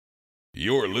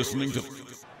You're listening to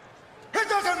It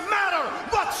doesn't matter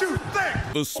what you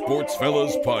think. the Sports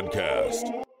Fellas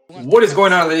Podcast. What is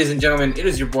going on, ladies and gentlemen? It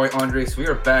is your boy Andres. We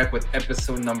are back with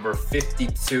episode number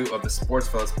 52 of the Sports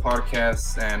Fellas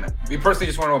Podcast. And we personally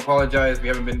just want to apologize. We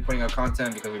haven't been putting out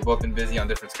content because we've both been busy on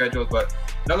different schedules. But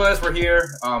nonetheless, we're here.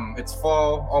 It's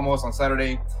fall, almost on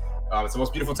Saturday. It's the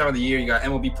most beautiful time of the year. You got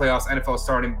MLB playoffs, NFL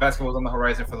starting, basketball's on the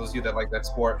horizon for those of you that like that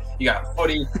sport. You got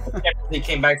footy. They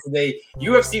came back today.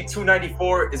 UFC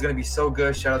 294 is going to be so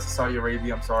good. Shout out to Saudi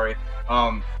Arabia. I'm sorry.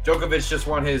 Djokovic just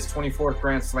won his 24th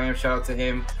Grand Slam. Shout out to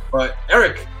him. But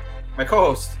Eric, my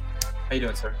co-host, how you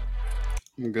doing, sir?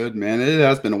 I'm good, man. It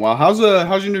has been a while. How's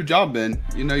your new job been?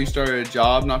 You know, you started a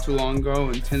job not too long ago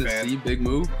in Tennessee. Big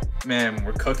move. Man,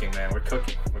 we're cooking, man. We're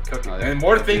cooking. Oh, yeah. And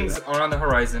more things are on the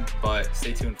horizon, but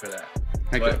stay tuned for that.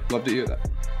 Heck yeah, love to hear that.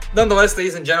 Nonetheless,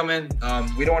 ladies and gentlemen,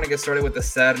 we don't want to get started with a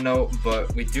sad note,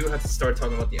 but we do have to start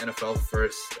talking about the NFL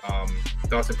first.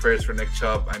 Thoughts and prayers for Nick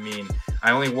Chubb. I mean,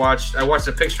 I watched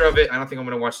a picture of it. I don't think I'm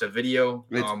going to watch the video.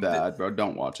 It's bad, bro.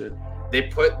 Don't watch it. They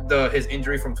put his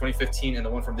injury from 2015 and the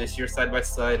one from this year side by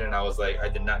side, and I was like, I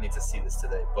did not need to see this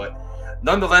today. But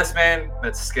nonetheless, man,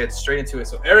 let's get straight into it.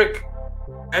 So, Eric,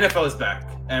 NFL is back,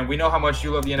 and we know how much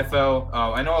you love the NFL.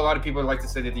 I know a lot of people like to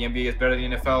say that the NBA is better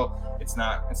than the NFL. It's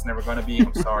not. It's never going to be.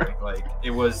 I'm sorry.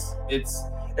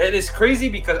 It is crazy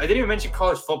because I didn't even mention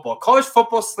college football. College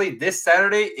football slate this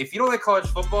Saturday. If you don't like college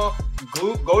football,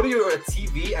 go to your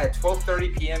TV at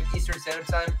 12:30 p.m. Eastern Standard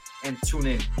Time and tune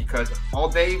in because all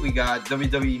day we got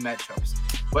WWE matchups.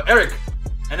 But Eric,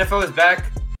 NFL is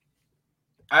back.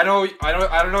 I don't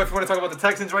know if you want to talk about the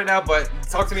Texans right now, but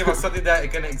talk to me about something that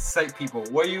can excite people.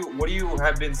 What do you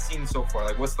have been seeing so far?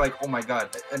 Like, what's like, oh my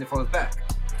God, the NFL is back.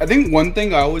 I think one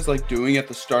thing I always like doing at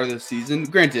the start of the season,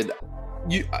 granted,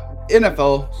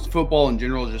 NFL football in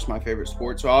general is just my favorite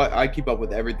sport, so I keep up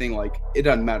with everything. Like, it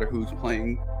doesn't matter who's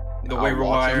playing. The waiver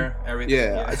wire, everything.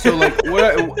 Yeah. So like,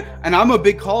 and I'm a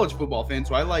big college football fan,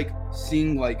 so I like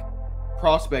seeing like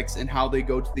prospects and how they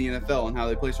go to the NFL and how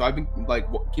they play. So I've been like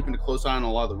keeping a close eye on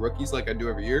a lot of the rookies, like I do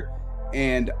every year.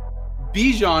 And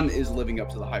Bijan is living up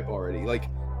to the hype already. Like,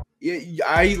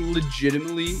 I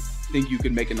legitimately think you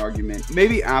can make an argument,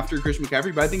 maybe after Christian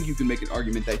McCaffrey, but I think you can make an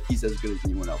argument that he's as good as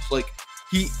anyone else. Like,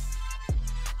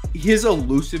 his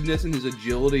elusiveness and his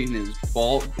agility and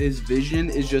his vision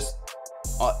is just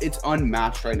it's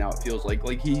unmatched right now. It feels like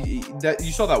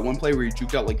you saw that one play where he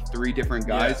juked out like three different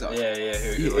guys. Yeah.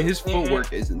 His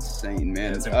footwork is insane,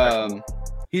 man.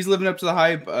 He's living up to the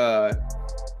hype.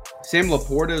 Sam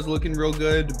Laporta is looking real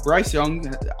good. Bryce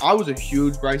Young, I was a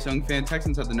huge Bryce Young fan.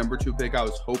 Texans had the number 2 pick. I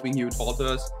was hoping he would fall to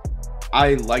us.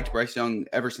 I liked Bryce Young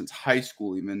ever since high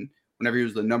school, even whenever he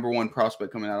was the number 1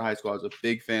 prospect coming out of high school. I was a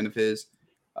big fan of his.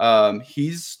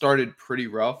 He's started pretty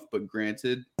rough, but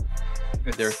granted,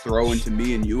 they're throwing to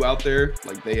me and you out there.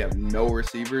 Like, they have no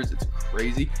receivers. It's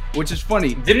crazy, which is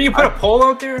funny. Didn't you put a poll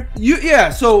out there?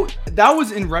 Yeah, so that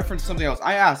was in reference to something else.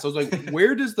 I was like,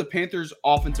 where does the Panthers'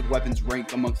 offensive weapons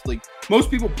rank amongst league?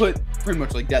 Most people put pretty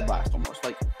much like dead last almost,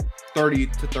 like 30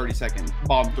 to 32nd,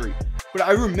 bottom 3. But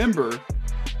I remember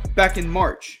back in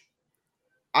March,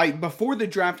 before the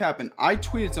draft happened, I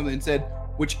tweeted something and said,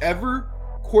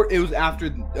 it was after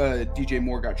DJ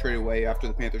Moore got traded away, after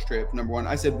the Panthers traded up number 1.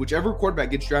 I said, whichever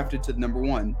quarterback gets drafted to number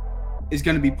 1 is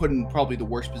going to be put in probably the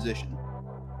worst position.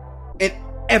 And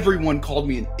everyone called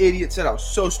me an idiot, said I was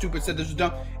so stupid, said this was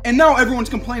dumb. And now everyone's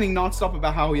complaining nonstop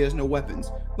about how he has no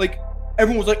weapons. Like,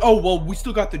 everyone was like, oh, well, we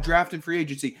still got the draft and free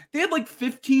agency. They had like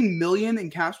 $15 million in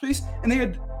cap space, and they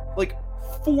had like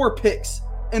 4 picks,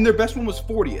 and their best one was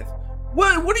 40th.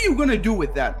 What are you going to do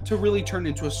with that to really turn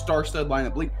into a star-stud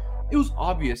lineup? Like, it was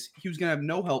obvious he was going to have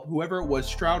no help, whoever it was,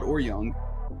 Stroud or Young.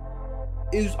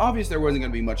 It was obvious there wasn't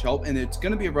going to be much help, and it's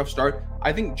going to be a rough start.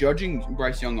 I think judging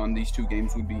Bryce Young on these 2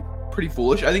 games would be pretty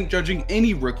foolish. I think judging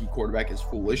any rookie quarterback is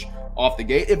foolish off the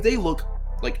gate. If they look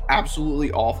like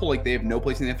absolutely awful, like they have no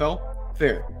place in the NFL,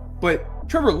 fair. But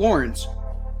Trevor Lawrence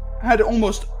had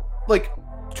almost like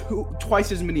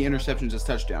twice as many interceptions as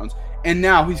touchdowns, and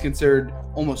now he's considered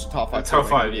almost a top 5. Top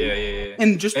 5, yeah.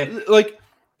 And just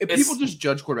people just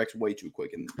judge quarterbacks way too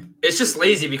quick. And it's just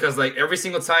lazy because, like, every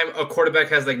single time a quarterback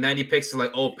has, like, 90 picks, it's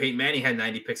like, oh, Peyton Manning had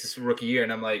 90 picks his rookie year.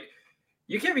 And I'm like,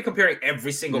 you can't be comparing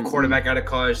every single quarterback out of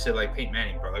college to, like, Peyton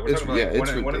Manning, bro. Like, we're talking about,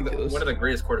 like, one of the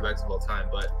greatest quarterbacks of all time.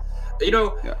 But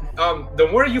The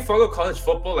more you follow college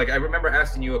football, like I remember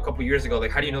asking you a couple years ago,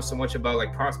 like how do you know so much about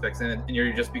like prospects, and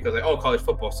you're just because like, oh, college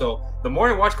football. So the more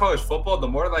I watch college football, the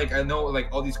more like I know like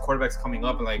all these quarterbacks coming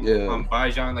up and like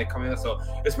Bijan like coming up. So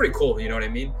it's pretty cool. You know what I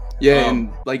mean? Yeah,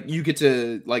 and like you get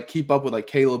to like keep up with like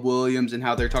Caleb Williams and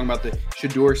how they're talking about the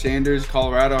Shedeur Sanders,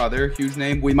 Colorado. Oh, they're a huge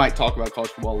name. We might talk about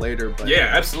college football later, but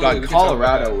yeah, absolutely.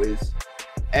 Colorado is.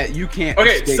 You can't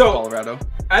escape Colorado.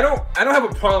 I don't have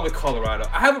a problem with Colorado.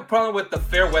 I have a problem with the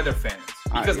fair weather fans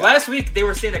because last week they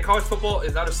were saying that college football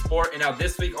is not a sport, and now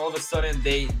this week all of a sudden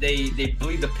they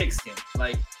bleed the pigskin.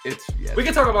 Like we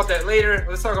can talk about that later.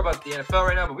 Let's talk about the NFL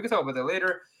right now, but we can talk about that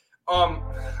later.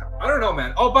 I don't know,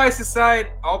 man. All bias aside,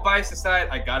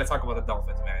 I gotta talk about the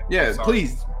Dolphins, man. Yeah,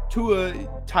 please. Tua,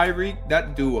 Tyreek,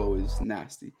 that duo is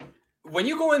nasty. When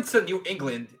you go into New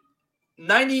England,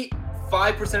 95%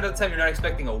 of the time you're not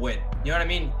expecting a win. You know what I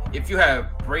mean? If you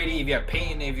have Brady, if you have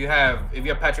Peyton, if you have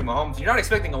Patrick Mahomes, you're not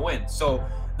expecting a win. So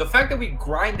the fact that we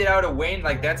grinded out a win,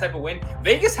 like that type of win,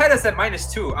 Vegas had us at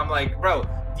 -2. I'm like, bro,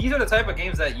 these are the type of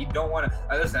games that you don't want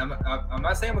to. Listen, I'm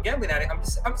not saying I'm gambling at it. I'm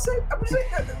just saying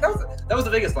that was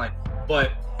the Vegas line.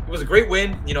 But it was a great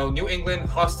win. You know, New England,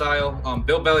 hostile.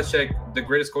 Bill Belichick, the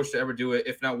greatest coach to ever do it,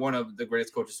 if not one of the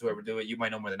greatest coaches to ever do it. You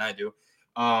might know more than I do.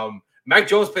 Mac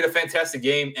Jones played a fantastic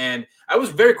game, and I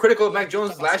was very critical of Mac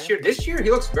Jones last year. This year,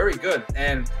 he looks very good.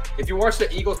 And if you watched the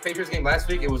Eagles-Patriots game last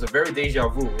week, it was a very deja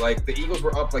vu. Like, the Eagles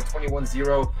were up like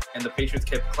 21-0, and the Patriots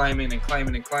kept climbing, and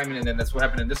then that's what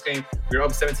happened in this game. We were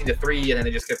up 17-3, and then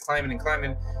they just kept climbing. I'm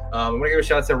going to give a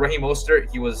shout out to Raheem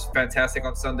Mostert. He was fantastic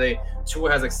on Sunday.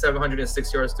 Tua has like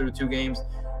 706 yards through 2 games.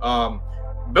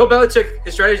 Bill Belichick,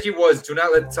 his strategy was do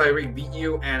not let Tyreek beat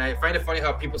you. And I find it funny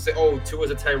how people say, oh, Tua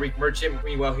is a Tyreek merchant.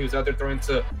 Meanwhile, he was out there throwing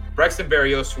to Braxton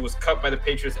Berrios, who was cut by the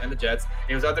Patriots and the Jets. And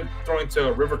he was out there throwing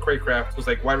to River Craycraft, who was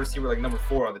like wide receiver, like number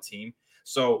 4 on the team.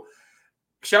 So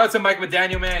shout out to Mike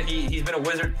McDaniel, man. He's been a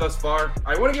wizard thus far.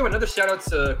 I want to give another shout out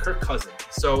to Kirk Cousins.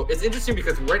 So it's interesting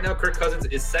because right now Kirk Cousins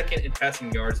is second in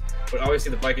passing yards, but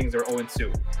obviously the Vikings are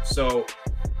 0-2. So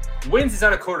wins is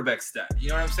not a quarterback stat. You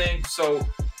know what I'm saying? So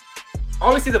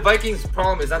obviously, the Vikings'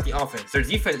 problem is not the offense. Their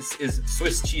defense is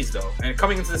Swiss cheese, though. And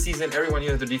coming into the season, everyone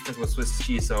knew that their defense was Swiss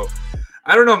cheese. So,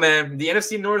 I don't know, man. The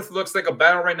NFC North looks like a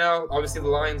battle right now. Obviously, the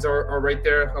Lions are right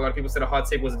there. A lot of people said a hot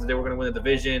take was that they were going to win the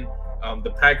division. The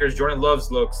Packers, Jordan Love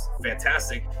looks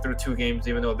fantastic through 2 games,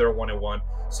 even though they're 1-1.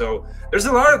 So, there's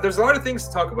a lot of things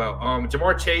to talk about.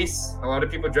 Jamar Chase, a lot of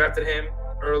people drafted him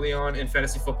early on in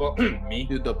fantasy football. Me.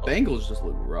 Dude, the Bengals just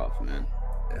look rough, man.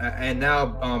 And now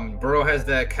Burrow has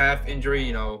that calf injury.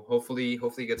 You know, hopefully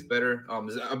he gets better.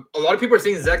 A lot of people are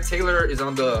saying Zach Taylor is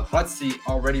on the hot seat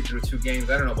already through 2 games.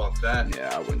 I don't know about that.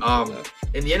 Yeah, I wouldn't do that.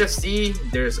 In the NFC,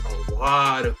 there's a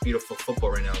lot of beautiful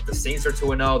football right now. The Saints are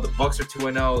 2-0. The Bucks are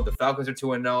 2-0. The Falcons are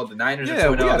 2-0. The Niners are 2-0. Yeah,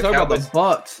 we gotta talk about the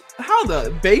Bucks. How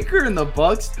the Baker and the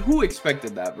Bucks? Who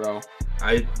expected that, bro?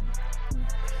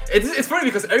 It's funny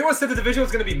because everyone said the division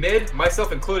was going to be mid,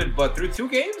 myself included. But through 2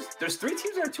 games, there's 3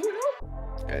 teams that are 2-0.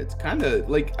 Yeah, it's kind of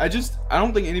like I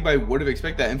don't think anybody would have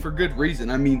expected that, and for good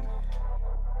reason. I mean,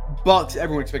 Bucks,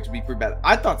 everyone expects to be pretty bad.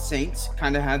 I thought Saints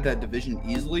kind of had that division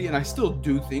easily, and I still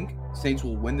do think Saints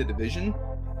will win the division.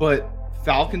 But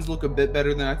Falcons look a bit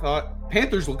better than I thought.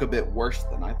 Panthers look a bit worse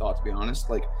than I thought, to be honest.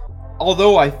 Like,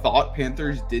 although I thought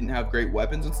Panthers didn't have great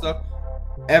weapons and stuff,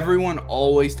 everyone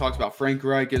always talks about Frank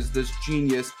Reich as this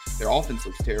genius. Their offense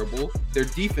looks terrible. Their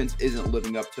defense isn't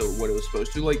living up to what it was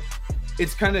supposed to. Like,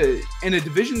 it's kind of in a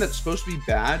division that's supposed to be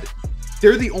bad.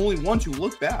 They're the only ones who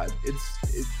look bad.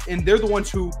 And they're the ones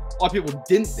who a lot of people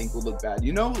didn't think would look bad.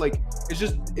 You know, like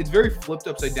it's very flipped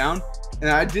upside down. And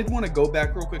I did want to go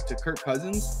back real quick to Kirk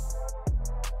Cousins.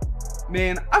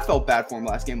 Man, I felt bad for him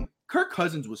last game. Kirk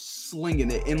Cousins was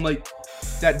slinging it, and like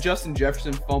that Justin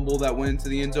Jefferson fumble that went into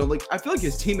the end zone. Like, I feel like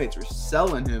his teammates were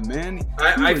selling him, man.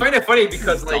 I find it funny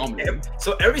because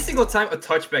so every single time a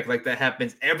touchback like that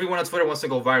happens, everyone on Twitter wants to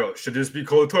go viral. Should this be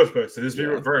called a touchback? Should this be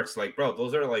reversed? Like, bro,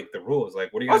 those are like the rules.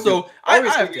 Like, what are you gonna do? I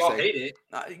have to say, hate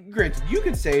it. Granted, you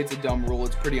could say it's a dumb rule.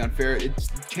 It's pretty unfair. It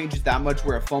changes that much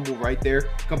where a fumble right there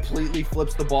completely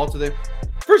flips the ball to them.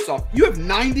 First off, you have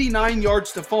 99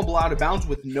 yards to fumble out of bounds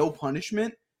with no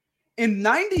punishment. And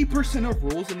 90% of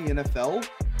rules in the NFL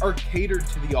are catered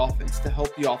to the offense, to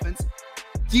help the offense.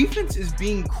 Defense is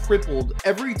being crippled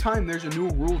every time there's a new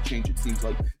rule change, it seems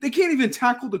like. They can't even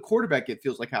tackle the quarterback, it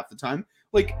feels like, half the time.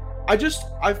 Like, I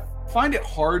find it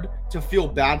hard to feel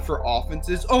bad for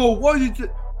offenses. Oh, what is it?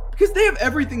 Because they have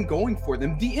everything going for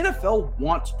them. The NFL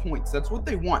wants points. That's what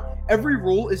they want. Every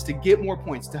rule is to get more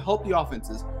points, to help the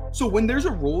offenses. So when there's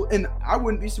a rule, and I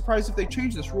wouldn't be surprised if they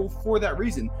change this rule for that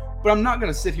reason, but I'm not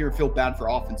going to sit here and feel bad for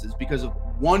offenses because of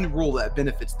one rule that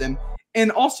benefits them.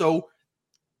 And also,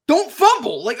 don't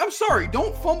fumble. Like, I'm sorry,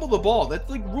 don't fumble the ball. That's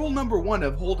like rule number 1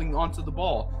 of holding onto the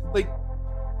ball. Like,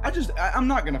 I'm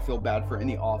not going to feel bad for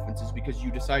any offenses because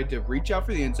you decide to reach out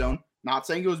for the end zone. Not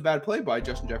saying it was a bad play by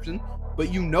Justin Jefferson,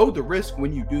 but you know the risk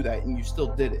when you do that, and you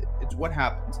still did it. It's what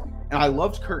happens. And I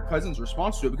loved Kirk Cousins'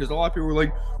 response to it because a lot of people were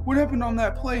like, what happened on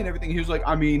that play and everything? He was like,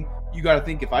 I mean, you got to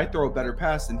think if I throw a better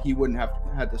pass, then he wouldn't have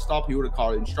had to stop. He would have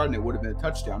caught it in stride, and it would have been a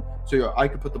touchdown. So I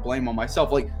could put the blame on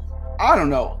myself. Like, I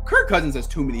don't know. Kirk Cousins has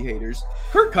too many haters.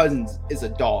 Kirk Cousins is a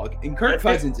dog, and Kirk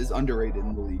Cousins is underrated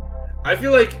in the league. I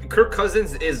feel like Kirk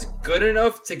Cousins is good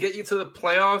enough to get you to the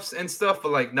playoffs and stuff,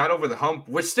 but like not over the hump,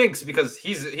 which stinks because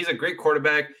he's a great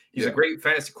quarterback. He's a great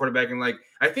fantasy quarterback, and like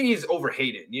I think he's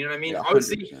overhated. You know what I mean? Yeah,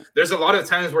 obviously, there's a lot of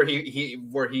times where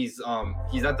he's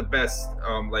not the best,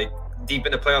 like deep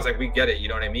in the playoffs. Like we get it, you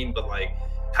know what I mean? But like,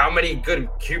 how many good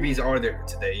QBs are there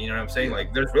today? You know what I'm saying?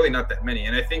 Like, there's really not that many,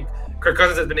 and I think Kirk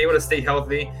Cousins has been able to stay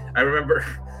healthy. I remember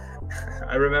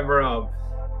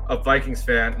a Vikings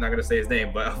fan, I'm not going to say his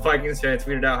name, but a Vikings fan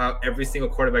tweeted out how every single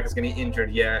quarterback is going to get injured.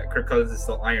 Yeah, Kirk Cousins is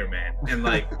still Iron Man. And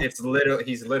like, he's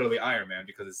literally Iron Man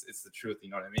because it's the truth. You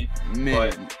know what I mean?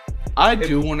 Man, I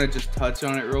do want to just touch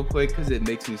on it real quick because it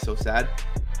makes me so sad.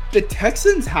 The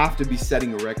Texans have to be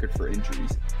setting a record for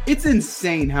injuries. It's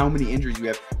insane how many injuries we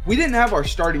have. We didn't have our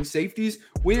starting safeties.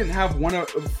 We didn't have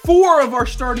 4 of our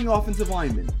starting offensive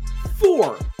linemen.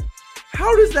 4.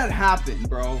 How does that happen,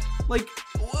 bro? Like,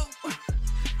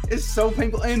 it's so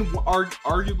painful. And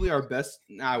arguably our best,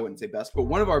 I wouldn't say best, but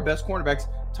one of our best cornerbacks,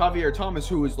 Tavier Thomas,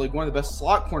 who is like one of the best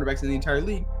slot cornerbacks in the entire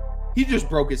league, he just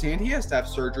broke his hand. He has to have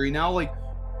surgery now. Like,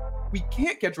 we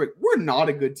can't catch break. We're not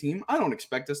a good team. I don't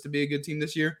expect us to be a good team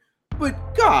this year.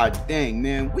 But god dang,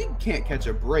 man, we can't catch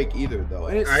a break either, though.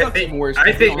 And it sucks even worse.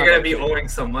 I think you're gonna be owing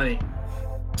some money.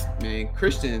 Man,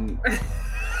 Christian.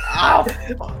 Oh,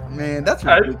 fuck, man, that's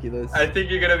ridiculous. I think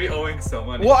you're gonna be owing some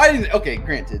money. Well, I didn't. Okay,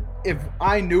 granted, if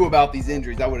I knew about these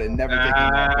injuries, I would have never taken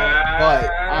that bet.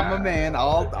 But I'm a man.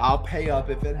 I'll pay up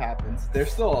if it happens.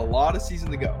 There's still a lot of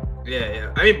season to go.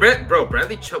 Yeah. I mean,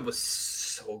 Bradley Chubb was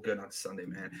so good on Sunday,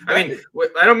 man. I mean,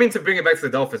 I don't mean to bring it back to the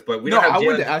Dolphins, but we don't have. I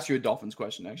wanted to ask you a Dolphins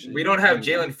question actually. We don't have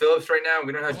Jalen Phillips right now.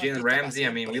 We don't have Jalen Ramsey.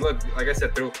 I mean, we look, like I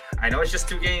said, through. I know it's just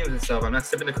 2 games and stuff. I'm not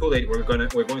sipping the Kool-Aid. We're going to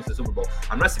the Super Bowl.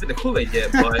 I'm not sipping the Kool-Aid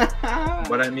yet, but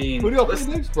I mean, who do y'all play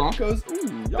next? Broncos.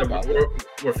 Ooh,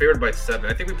 we're favored by 7.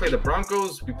 I think we play the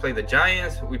Broncos. We play the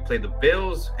Giants. We play the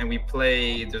Bills, and we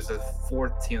play. There's a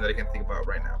 4th team that I can't think about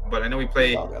right now, but I know we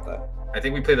play. I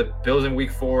think we play the Bills in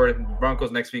week 4,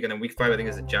 Broncos next week, and then week 5 I think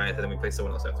is the Giants, and then we play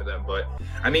someone else after them. But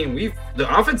I mean,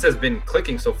 the offense has been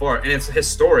clicking so far, and it's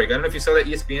historic. I don't know if you saw that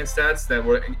ESPN stats that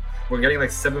we're getting like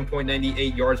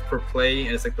 7.98 yards per play,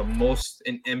 and it's like the most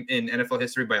in NFL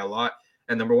history by a lot.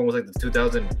 And number 1 was like the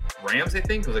 2000 Rams, I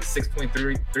think. It was like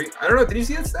 6.33. I don't know. Did you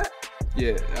see that stat?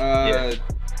 Yeah.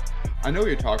 I know what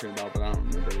you're talking about, but I don't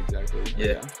remember exactly.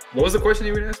 Yeah. What was the question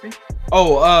you were going to ask me?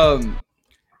 Oh,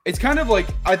 it's kind of like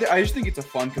I just think it's a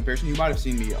fun comparison. You might have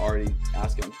seen me already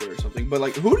ask it on Twitter or something, but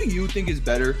like, who do you think is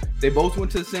better? They both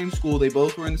went to the same school. They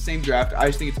both were in the same draft. I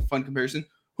just think it's a fun comparison.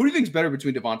 Who do you think is better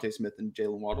between Devontae Smith and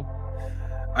Jalen Waddle?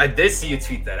 I did see you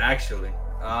tweet that actually.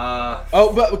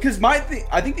 But because I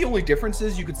think the only difference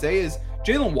is you could say is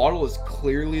Jalen Waddle is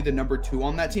clearly the number 2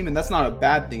 on that team, and that's not a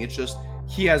bad thing. It's just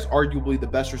he has arguably the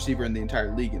best receiver in the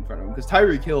entire league in front of him because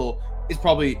Tyreek Hill. It's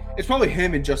probably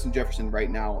him and Justin Jefferson right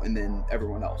now, and then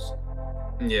everyone else.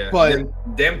 Yeah, but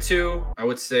them 2, I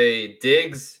would say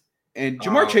Diggs and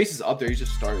Jamar Chase is up there. He's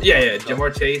just started. Yeah,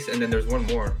 Jamar Chase, and then there's one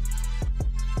more.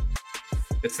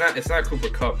 It's not Cooper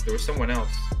Kupp. There was someone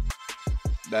else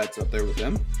that's up there with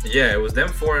them. Yeah, it was them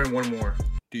 4 and one more.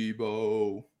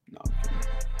 Debo. No, I'm kidding.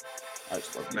 I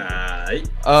just love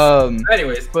Debo.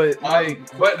 Anyways, but I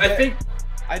think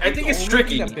it's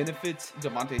tricky. That benefits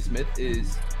Devontae Smith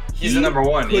is he's the number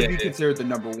 1. Could be considered the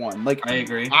number 1. Like I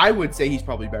agree. I would say he's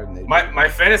probably better than AJ. My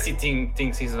fantasy team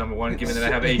thinks he's the number 1, given that I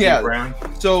have AJ Brown.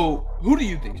 So who do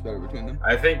you think is better between them?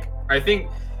 I think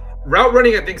route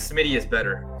running. I think Smitty is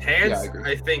better. Hands. Yeah,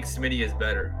 I think Smitty is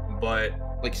better. But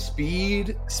like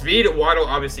speed, Waddle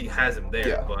obviously has him there.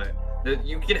 Yeah. But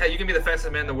you can be the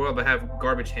fastest man in the world but have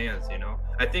garbage hands. You know.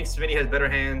 I think Smitty has better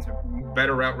hands,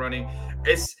 better route running.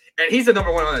 And he's the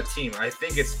number 1 on the team. I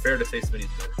think it's fair to say Smitty's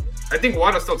better. I think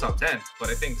Waddle's still top 10, but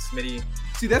I think Smitty.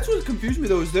 See, that's what confused me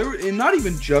though. Is there, and not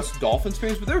even just Dolphins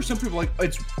fans, but there were some people like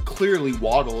it's clearly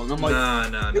Waddle, and I'm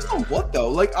like, no. What though?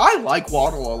 Like I like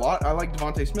Waddle a lot. I like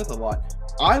Devontae Smith a lot.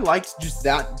 I liked just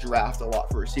that draft a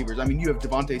lot for receivers. I mean, you have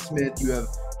Devontae Smith, you have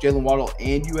Jalen Waddle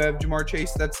and you have Jamar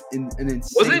Chase, that's an insane.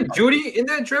 Wasn't Judy in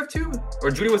that draft too?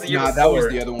 Or Judy was the year before? That was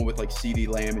the other one with like CD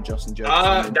Lamb and Justin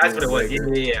Jefferson. That's what it was.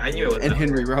 Yeah, I knew it was. And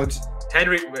Henry Ruggs.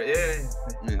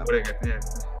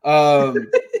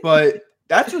 But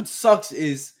that's what sucks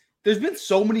is there's been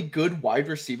so many good wide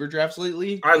receiver drafts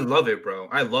lately. I love it, bro.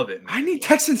 I love it, man. I need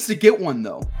Texans to get one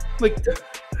though. Like,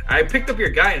 I picked up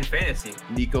your guy in fantasy,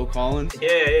 Nico Collins.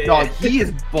 Yeah. Dog, he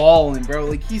is balling, bro.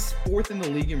 Like, he's 4th in the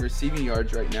league in receiving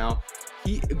yards right now.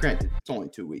 Granted, it's only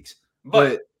 2 weeks,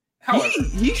 but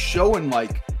he's showing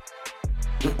like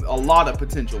a lot of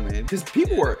potential, man. Because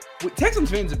Texans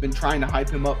fans have been trying to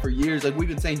hype him up for years. Like, we've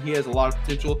been saying he has a lot of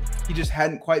potential. He just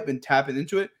hadn't quite been tapping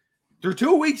into it. Through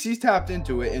 2 weeks, he's tapped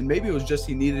into it, and maybe it was just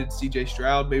he needed CJ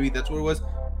Stroud. Maybe that's what it was.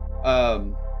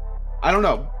 I don't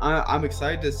know. I'm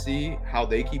excited to see how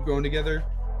they keep growing together.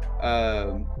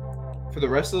 For the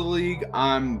rest of the league,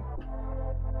 I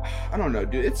don't know,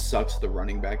 dude. It sucks the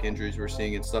running back injuries we're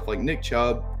seeing and stuff like Nick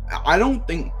Chubb. I don't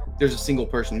think there's a single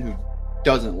person who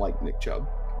doesn't like Nick Chubb.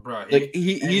 Bro, like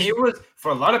he was, for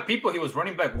a lot of people, he was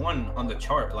running back 1 on the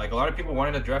chart. Like, a lot of people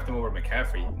wanted to draft him over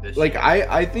McCaffrey this year.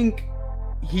 I think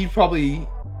he probably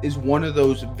is one of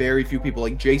those very few people,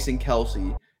 like Jason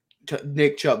Kelsey,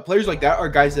 Nick Chubb. Players like that are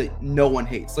guys that no one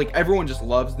hates. Like, everyone just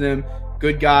loves them.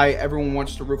 Good guy. Everyone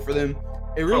wants to root for them.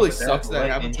 It really sucks that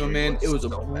happened to him, man. It was a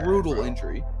brutal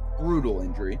injury. Brutal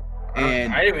injury.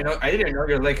 And I didn't even know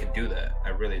your leg could do that. I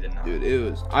really did not.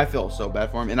 Dude, I felt so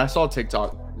bad for him. And I saw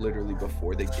TikTok literally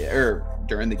before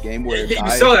during the game where you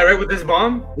saw that, right, with this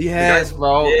bomb? Yes,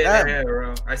 bro. Yeah,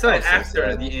 bro. I saw it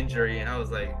after the injury, and I was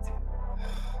like,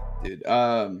 dude.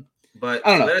 But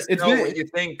I don't know. Let us know what you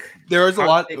think. There is a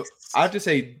lot. I have to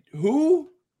say, who's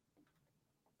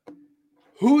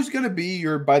going to be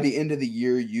by the end of the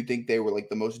year, you think they were like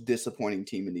the most disappointing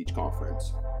team in each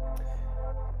conference?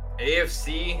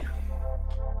 AFC,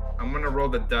 I'm going to roll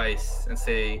the dice and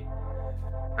say,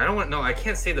 I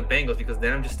can't say the Bengals because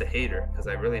then I'm just a hater because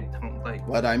I really don't like.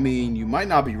 But I mean, you might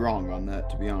not be wrong on that,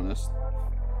 to be honest.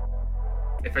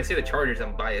 If I say the Chargers,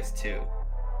 I'm biased too.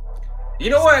 You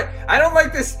know what? I don't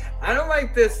like this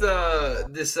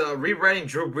rewriting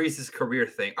Drew Brees' career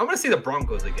thing. I'm gonna say the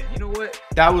Broncos again. You know what?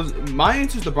 That was my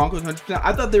answer to the Broncos 100%.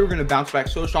 I thought they were gonna bounce back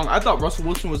so strong. I thought Russell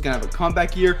Wilson was gonna have a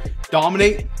comeback year,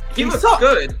 dominate. He looked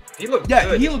good. He looked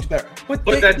good. He looked better. But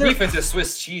that defense is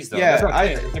Swiss cheese, though. Yeah,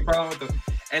 that's the problem with them.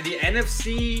 And the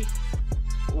NFC,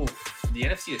 the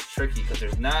NFC is tricky because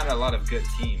there's not a lot of good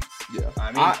teams. Yeah.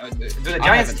 I mean, do the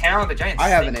Giants count? The Giants. I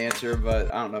have an answer,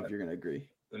 but I don't know if you're gonna agree.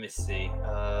 Let me see.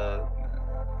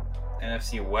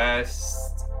 NFC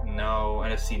West, no.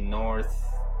 NFC North.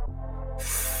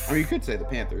 I mean, you could say the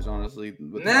Panthers, honestly.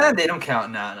 Nah, they don't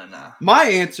count. Nah. My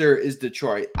answer is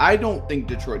Detroit. I don't think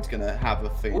Detroit's gonna have a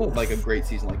great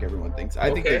season like everyone thinks.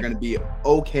 I think they're gonna be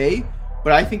okay,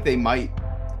 but I think they might.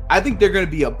 I think they're gonna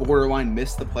be a borderline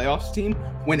miss the playoffs team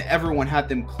when everyone had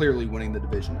them clearly winning the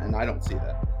division, and I don't see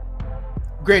that.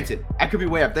 Granted, I could be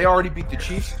way up. They already beat the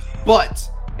Chiefs,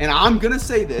 but. And I'm going to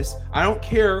say this. I don't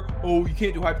care. Oh, you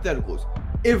can't do hypotheticals.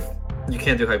 If you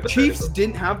can't do hypotheticals. Chiefs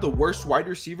didn't have the worst wide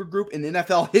receiver group in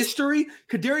NFL history,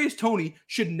 Kadarius Toney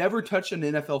should never touch an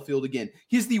NFL field again.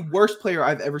 He's the worst player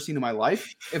I've ever seen in my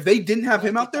life. If they didn't have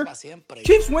him out there,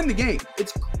 Chiefs win the game.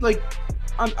 It's like,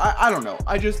 I don't know.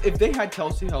 If they had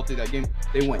Kelsey healthy that game,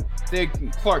 they win. If they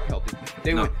had Clark healthy,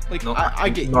 they win. Like, I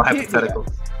get you. No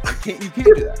hypotheticals. You can't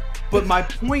do that. But my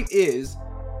point is,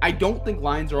 I don't think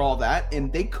Lions are all that,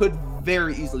 and they could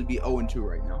very easily be 0-2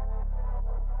 right now.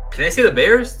 Can I say the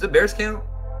Bears? The Bears count?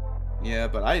 Yeah,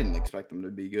 but I didn't expect them to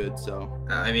be good. So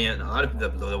I mean, a lot of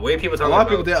the way people talk. A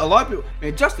lot of people.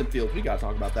 Man, Justin Fields, we gotta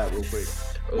talk about that real quick.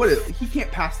 He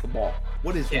can't pass the ball.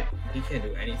 What is that? He can't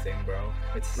do anything, bro.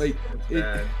 It's like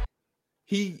bad.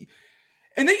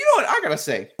 And then you know what I gotta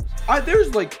say?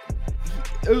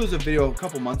 It was a video a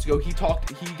couple months ago. He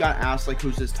got asked like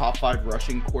who's his top 5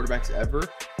 rushing quarterbacks ever,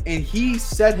 and he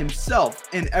said himself,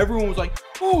 and everyone was like,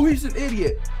 "Oh, he's an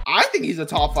idiot." I think he's a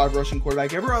top 5 rushing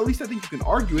quarterback ever. Or at least I think you can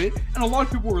argue it. And a lot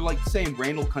of people were like saying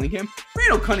Randall Cunningham.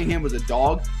 Randall Cunningham was a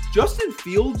dog. Justin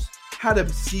Fields had a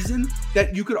season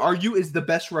that you could argue is the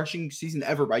best rushing season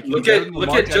ever. Right? Look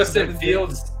at Justin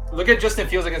Fields. Look at Justin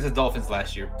Fields against the Dolphins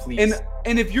last year, please.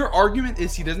 And if your argument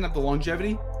is he doesn't have the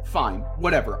longevity, fine,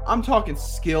 whatever. I'm talking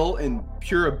skill and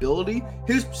pure ability.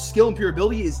 His skill and pure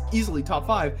ability is easily top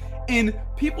 5. And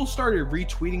people started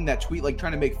retweeting that tweet, like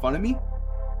trying to make fun of me.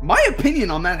 My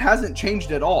opinion on that hasn't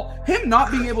changed at all. Him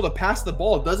not being able to pass the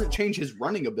ball doesn't change his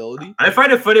running ability. I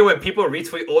find it funny when people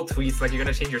retweet old tweets like you're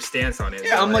gonna change your stance on it.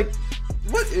 Yeah, I'm like,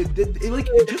 what?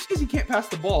 Just because he can't pass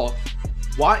the ball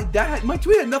Why that my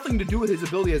tweet had nothing to do with his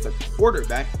ability as a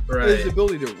quarterback, but his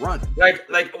ability to run. Like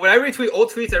when I retweet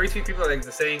old tweets, I retweet people like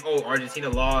saying, "Oh, Argentina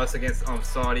lost against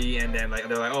Saudi," and then like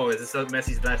they're like, "Oh, is this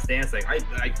Messi's last dance?" Like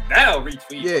that'll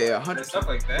retweet. Yeah, 100%. Stuff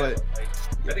like that. But like,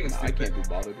 I think it's I can't be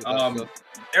bothered with that stuff.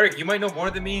 Eric, you might know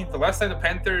more than me. The last time the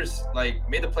Panthers like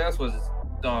made the playoffs was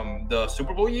the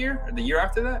Super Bowl year, or the year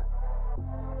after that.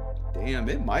 Damn,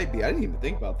 it might be. I didn't even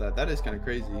think about that. That is kind of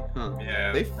crazy, huh?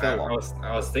 Yeah, they fell off.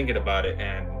 I was thinking about it,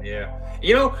 and yeah,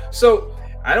 so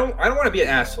I don't want to be an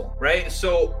asshole, right?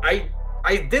 So I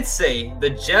did say the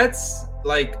Jets,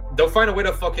 like, they'll find a way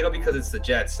to fuck it up because it's the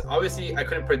Jets. Obviously, I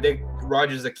couldn't predict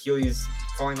Rodgers' Achilles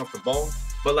falling off the bone,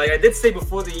 but like I did say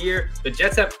before the year, the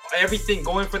Jets have everything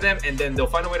going for them, and then they'll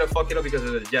find a way to fuck it up because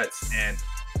of the Jets. And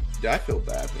I feel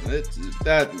bad for them.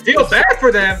 Feel bad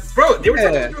for them, bro. They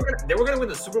were gonna win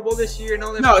the Super Bowl this year and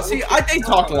all that. No, see, they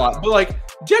talked a lot, but like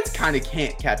Jets kind of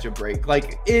can't catch a break.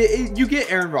 Like you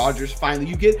get Aaron Rodgers finally,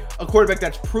 you get a quarterback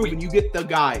that's proven, you get the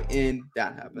guy, and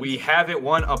that happens. We haven't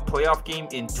won a playoff game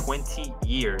in 20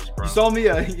 years, bro. You saw me.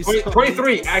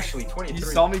 23, actually, 23. You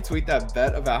saw me tweet that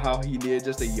bet about how he needed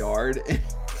just a yard.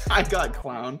 I got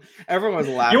clowned. Everyone was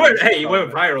laughing. You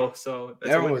went viral, so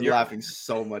everyone was laughing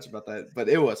so much about that, but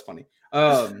it was funny.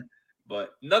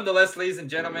 But nonetheless, ladies and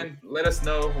gentlemen, let us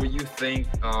know what you think.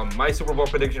 My Super Bowl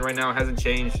prediction right now hasn't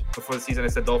changed. Before the season, I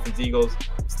said Dolphins, Eagles.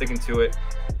 Sticking to it.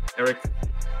 Eric.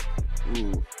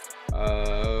 Ooh.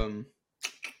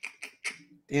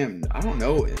 Damn, I don't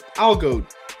know. I'll go.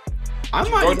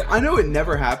 I know it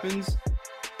never happens.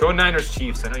 Go Niners,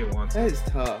 Chiefs. I know you want to. That is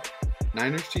tough.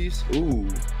 Niners, Chiefs? Ooh.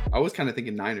 I was kind of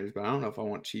thinking Niners, but I don't know if I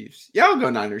want Chiefs. Yeah, I'll go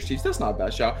Niners, Chiefs. That's not a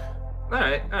bad shot. All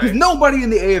right. Because nobody in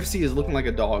the AFC is looking like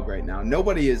a dog right now.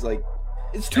 Nobody is like,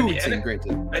 it's 2-10,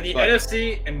 granted. And the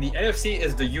NFC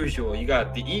is the usual. You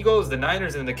got the Eagles, the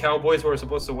Niners, and the Cowboys who are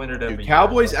supposed to win it every year.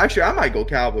 Cowboys? Actually, I might go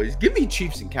Cowboys. Give me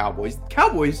Chiefs and Cowboys.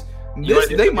 Cowboys,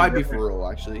 they might be for real,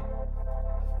 actually.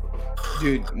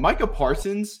 Dude, Micah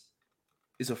Parsons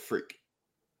is a freak.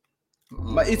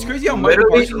 It's crazy how Micah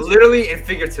Parsons... Literally and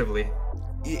figuratively.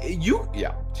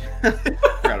 Yeah.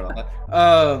 Forgot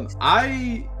about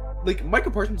that. Micah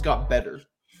Parsons got better.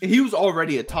 And he was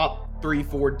already a top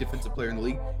 3-4 defensive player in the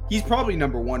league. He's probably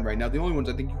number one right now. The only ones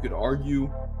I think you could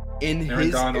argue in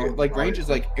his range is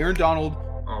like Aaron Donald,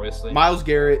 obviously, Myles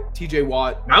Garrett, TJ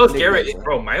Watt. Myles Garrett is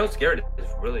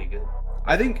really good.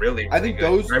 I think good.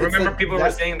 those. I remember people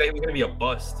were saying that he was going to be a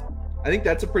bust. I think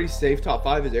that's a pretty safe top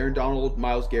five. Is Aaron Donald,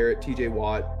 Myles Garrett, TJ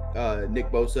Watt,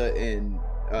 Nick Bosa, and.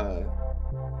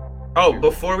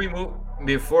 Before we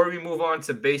move on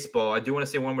to baseball, I do want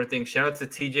to say one more thing. Shout out to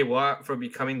TJ Watt for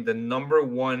becoming the number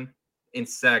one in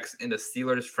sacks in the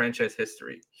Steelers franchise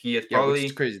history. He is probably which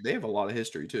is crazy. They have a lot of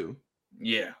history too.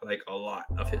 Yeah, like a lot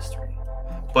of history.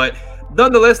 But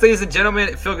nonetheless, ladies and gentlemen,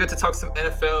 it feels good to talk some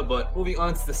NFL. But moving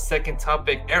on to the second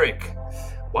topic, Eric,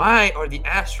 why are the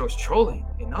Astros trolling?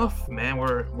 Enough, man.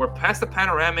 We're past the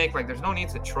panoramic. Like, there's no need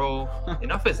to troll.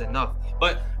 Enough is enough.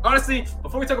 But honestly,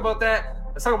 before we talk about that,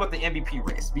 let's talk about the MVP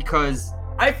race, because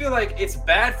I feel like it's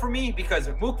bad for me because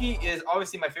Mookie is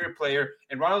obviously my favorite player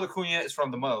and Ronald Acuna is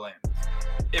from the motherland.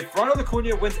 If Ronald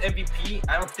Acuna wins MVP,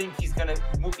 I don't think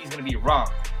Mookie's gonna be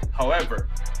wrong. However,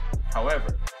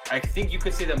 I think you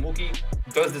could say that Mookie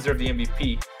does deserve the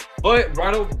MVP. But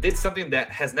Ronald did something that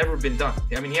has never been done.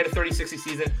 I mean, he had a 30-60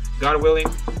 season. God willing,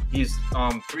 he's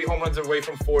 3 home runs away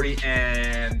from 40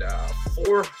 and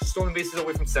 4 stolen bases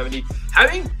away from 70.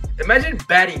 Imagine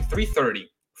batting 330,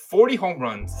 40 home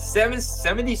runs,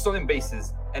 70 stolen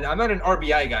bases, and I'm not an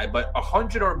RBI guy, but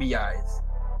 100 RBIs.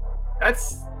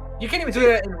 You can't even do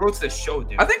that in Road to the Show,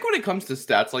 dude. I think when it comes to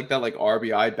stats like that, like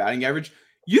RBI, batting average,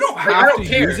 you don't have to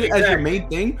use it as your main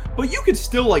thing, but you could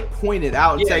still point it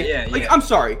out and say, I'm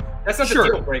sorry. That's not the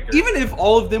deal breaker. Even if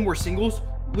all of them were singles,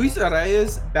 Luis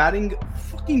Arias batting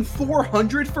fucking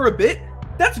 400 for a bit,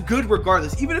 that's good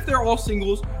regardless. Even if they're all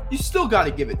singles, you still got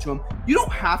to give it to him. You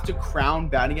don't have to crown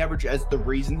batting average as the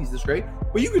reason he's this great,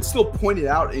 but you could still point it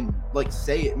out and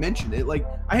mention it.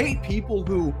 I hate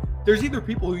there's either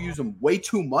people who use them way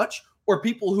too much or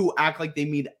people who act like they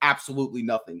mean absolutely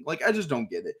nothing. I just don't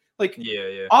get it.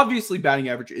 Obviously batting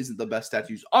average isn't the best stat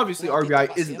to use. Obviously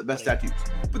RBI isn't the best stat to use,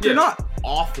 but they're not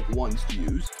awful ones to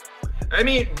use. I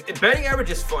mean, batting average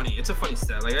is funny. It's a funny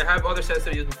stat. I have other stats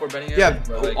that I use before batting average.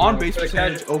 Yeah, on base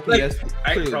percentage, OPS.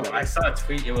 I saw a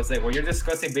tweet. It was when you're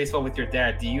discussing baseball with your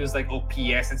dad, do you use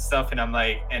OPS and stuff? And I'm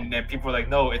and then people are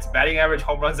no, it's batting average,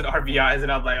 home runs, and RBIs.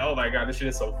 And I'm oh my god, this shit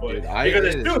is so funny. Dude,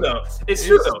 because it's true though. It's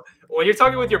true though. When you're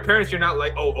talking with your parents, you're not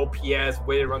OPS,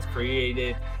 weighted runs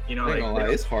created.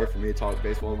 It's hard for me to talk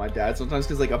baseball with my dad sometimes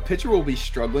because a pitcher will be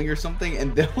struggling or something,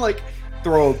 and they'll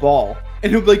throw a ball.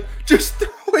 and he'll be like, just throw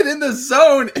it in the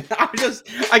zone. And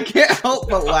I can't help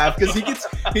but laugh because he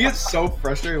gets so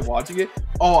frustrated watching it.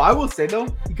 Oh, I will say though,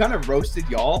 he kind of roasted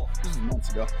y'all. This was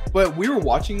months ago, but we were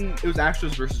watching. It was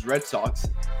Astros versus Red Sox,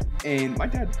 and my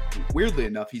dad, weirdly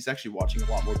enough, he's actually watching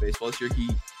a lot more baseball this year. He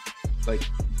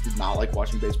did not like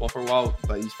watching baseball for a while,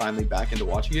 but he's finally back into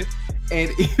watching it.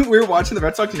 And we were watching the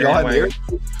Red Sox, and y'all have errors.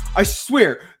 I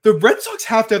swear, the Red Sox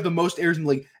have to have the most errors in the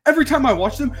league. Every time I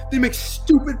watch them, they make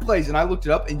stupid plays, and I looked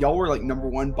it up, and y'all were like number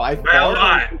one by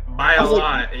far. By a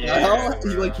lot. Yeah.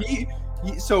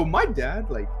 So my dad,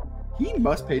 he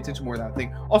must pay attention more than I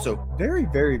think. Also, very,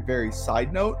 very, very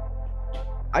side note,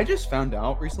 I just found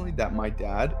out recently that my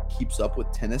dad keeps up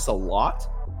with tennis a lot.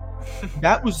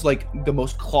 That was the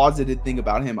most closeted thing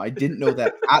about him. I didn't know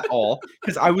that at all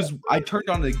because I turned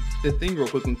on the thing real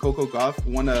quick when Coco Gauff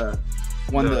won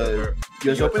the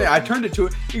US Open. I turned it to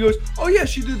it. He goes, "Oh yeah,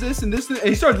 she did this and this," and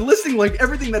he started listing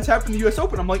everything that's happened in the US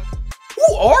Open. I'm like,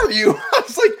 "Who are you?" I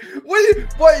was like,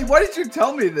 why did you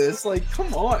tell me this?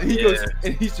 Come on. And he goes,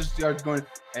 and he just starts going,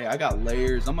 "Hey, I got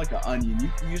layers. I'm like an onion.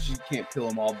 You usually can't peel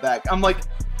them all back." I'm like,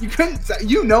 you couldn't.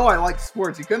 I like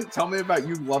sports. You couldn't tell me about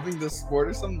you loving this sport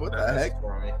or something. What the heck?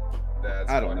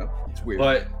 I don't know. It's weird.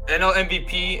 But NL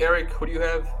MVP, Eric, who do you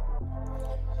have?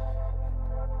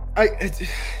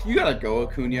 You gotta go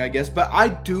Acuna, I guess. But I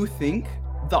do think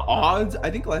the odds. I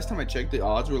think last time I checked, the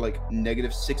odds were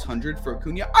negative 600 for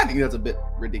Acuna. I think that's a bit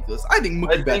ridiculous. I think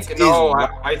Mookie Betts is. No,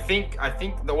 I think.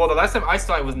 The last time I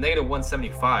saw it was negative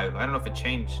 175. I don't know if it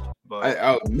changed.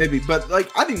 But maybe, but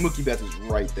I think Mookie Betts is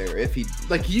right there. If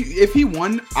he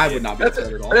won, I would not be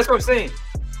upset at all. That's what I'm saying.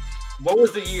 What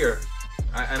was the year?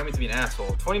 I don't mean to be an asshole.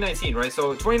 2019, right?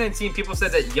 So 2019, people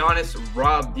said that Giannis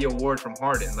robbed the award from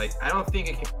Harden. I don't think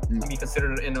it can be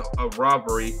considered in a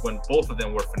robbery when both of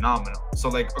them were phenomenal.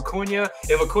 So Acuna,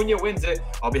 if Acuna wins it,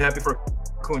 I'll be happy for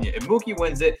Acuna. If Mookie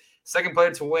wins it, second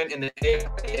player to win in the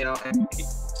AL MVP.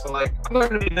 So I'm not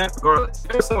gonna be mad regardless.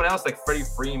 If it was someone else like Freddie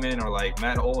Freeman or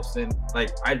Matt Olson,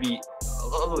 I'd be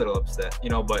a little upset,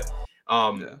 But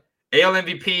AL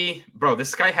MVP, bro,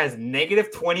 this guy has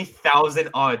negative 20,000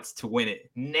 odds to win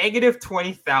it. Negative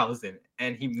 20,000,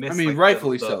 and he missed.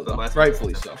 Rightfully so.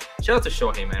 Rightfully so. Shout out to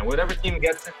Shohei, man. Whatever team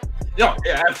gets him. No,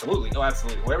 yeah, absolutely. No,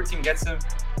 absolutely. Whatever team gets him,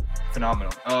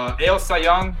 phenomenal. AL Cy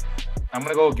Young, I'm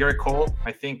gonna go Garrett Cole.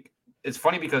 I think. It's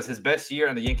funny because his best year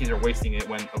and the Yankees are wasting it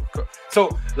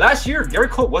so last year,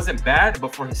 Garrett Cole wasn't bad,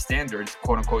 but for his standards,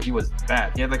 quote unquote, he was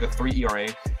bad. He had a 3 ERA.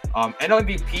 NL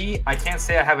MVP, I can't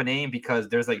say I have a name because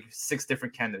there's 6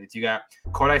 different candidates. You got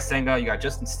Kodai Senga, you got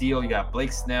Justin Steele, you got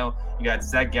Blake Snell, you got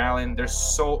Zach Gallen. There's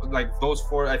those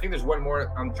 4. I think there's one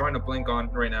more I'm trying to blink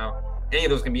on right now. Any of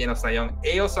those can be NL Cy Young.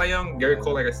 AL Cy Young, Garrett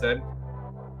Cole, like I said.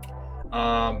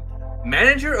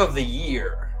 Manager of the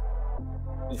year.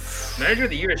 Manager of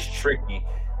the year is tricky.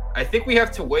 I think we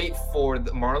have to wait for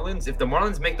the Marlins. If the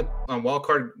Marlins make the wild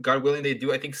card, God willing, they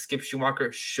do. I think Skip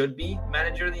Schumacher should be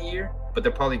manager of the year, but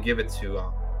they'll probably give it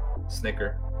to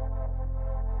Snicker.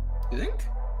 You think?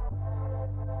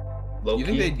 Low-key. You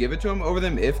think they'd give it to him over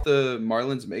them if the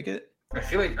Marlins make it? I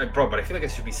feel like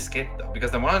it should be Skip though,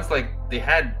 because the Marlins they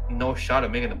had no shot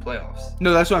of making the playoffs.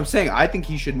 No, that's what I'm saying. I think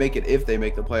he should make it if they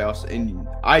make the playoffs, and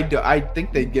I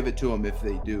think they'd give it to him if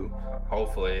they do.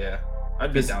 Hopefully, yeah.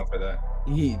 I'd be down for that.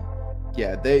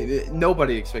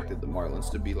 Nobody expected the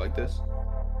Marlins to be like this.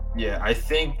 Yeah, I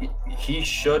think he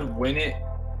should win it.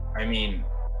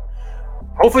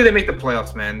 Hopefully they make the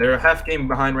playoffs, man. They're a half game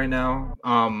behind right now.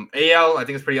 AL, I think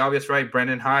it's pretty obvious, right?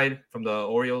 Brandon Hyde from the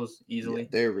Orioles, easily. Yeah,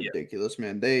 they're ridiculous,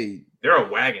 man. They're a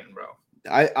wagon, bro.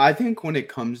 I think when it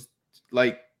comes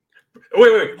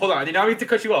Wait, hold on. I did not mean to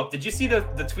cut you off. Did you see the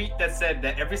tweet that said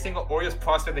that every single Orioles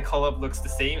prospect they call up looks the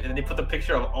same, and then they put the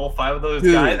picture of all 5 of those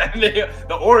guys? And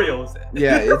the Orioles.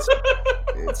 Yeah,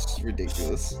 it's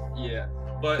ridiculous. Yeah,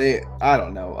 but I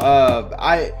don't know.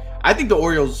 I think the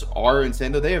Orioles are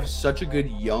insane though. They have such a good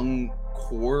young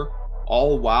core,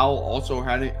 all while also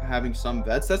having some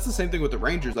vets. That's the same thing with the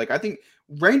Rangers. I think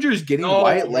Rangers getting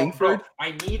Wyatt Langford. Bro,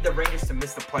 I need the Rangers to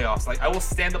miss the playoffs. I will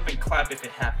stand up and clap if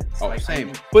it happens. Oh,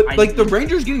 same. But the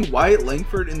Rangers getting Wyatt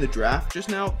Langford in the draft just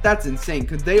now, that's insane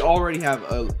because they already have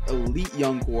a elite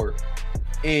young core,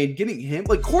 and getting him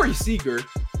Corey Seager.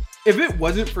 If it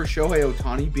wasn't for Shohei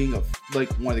Ohtani being one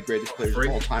of the greatest players of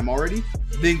all time already,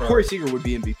 then Corey Seager would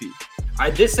be MVP. I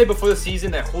did say before the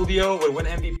season that Julio would win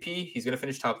MVP. He's gonna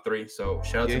finish top 3. So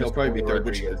shout out to him. He'll probably be third,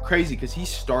 which is crazy because he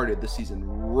started the season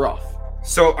rough.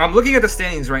 So I'm looking at the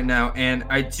standings right now, and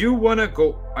I do want to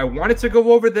go. I wanted to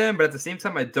go over them, but at the same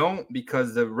time, I don't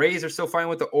because the Rays are still fighting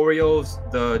with the Orioles.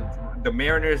 The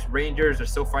Mariners, Rangers are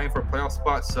still fighting for a playoff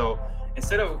spot. So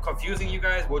instead of confusing you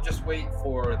guys, we'll just wait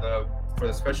for the for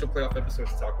the special playoff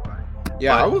episodes to talk about it.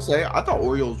 Yeah, But- I will say I thought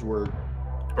Orioles were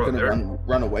Bro, gonna they're-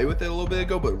 run away with it a little bit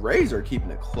ago, but Rays are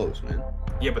keeping it close, man.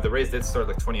 yeah, but the Rays did start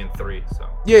like 20-3, so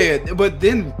Yeah, but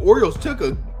then Orioles took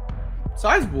a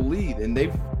sizable lead, and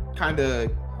they've kind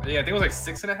of yeah, I think it was like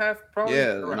 6.5, probably.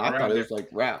 yeah. And I thought it was like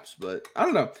wraps, but I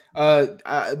don't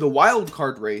know. The wild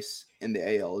card race in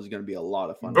the AL is going to be a lot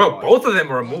of fun. to Bro, watch. both of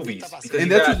them are movies. Because And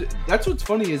that's what's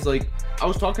funny is like I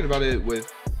was talking about it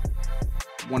with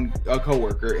a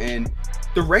coworker, and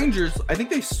the Rangers. I think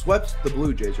they swept the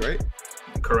Blue Jays, right?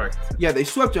 correct. Yeah, they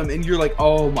swept them, and you're like,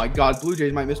 oh my god, Blue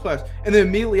Jays might miss playoffs. And then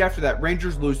immediately after that,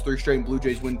 Rangers lose 3 straight, and Blue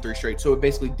Jays win 3 straight. So it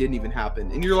basically didn't even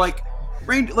happen. And you're like,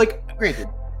 granted,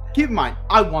 keep in mind,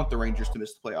 I want the Rangers to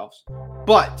miss the playoffs,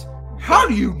 but how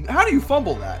do you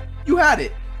fumble that? You had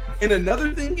it. And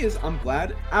another thing is, I'm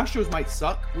glad Astros might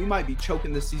suck. We might be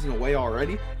choking this season away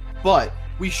already, but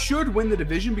we should win the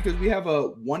division because we have a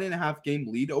 1.5 game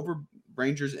lead over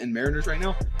Rangers and Mariners right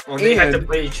now. Well, they had to And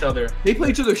play each other. They play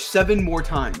each other 7 more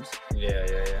times. Yeah.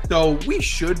 So we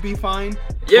should be fine.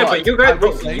 Yeah, but you guys, I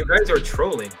will say- you guys are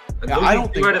trolling. Yeah, I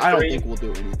don't think we'll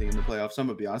do anything in the playoffs. I'm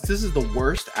gonna be honest. This is the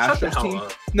worst Shut the Astros hell team.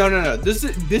 up. No. This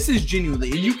is genuinely,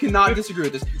 and you cannot disagree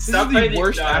with this. This Stop is playing the the-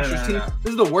 worst no, Astros team. no.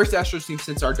 This is the worst Astros team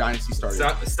since our dynasty started.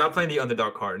 Stop playing the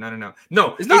underdog card.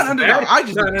 No. It's not underdog. bad. I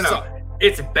just no. suck.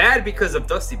 It's bad because of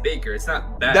Dusty Baker. It's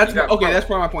not bad. That's You got okay. Pro- That's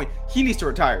part of my point. He needs to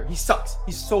retire. He sucks.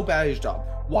 He's so bad at his job.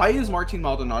 Why is Martin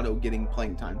Maldonado getting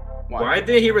playing time? Why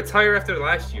did he retire after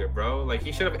last year, bro? Like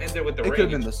he should have ended with the It could have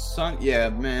been Rangers. the Sun. Yeah,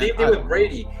 man. They I did with don't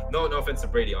Brady. No offense to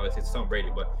Brady. Obviously, it's Tom Brady.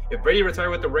 But if Brady retired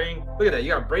with the ring, look at that.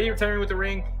 You got Brady retiring with the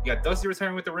ring. You got Dusty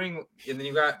retiring with the ring, and then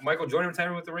you got Michael Jordan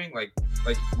retiring with the ring. Like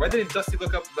why didn't Dusty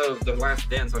look up the Last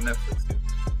Dance on Netflix, dude?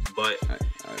 But I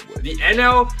would. the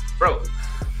NL, bro,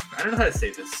 I don't know how to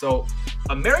say this. So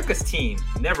America's team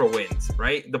never wins,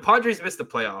 right? The Padres missed the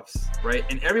playoffs, right?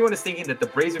 And everyone is thinking that the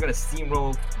Braves are going to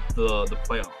steamroll the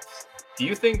playoffs. Do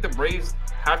you think the Braves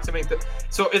have to make the?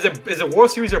 So is it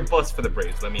World Series or bust for the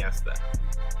Braves? Let me ask that.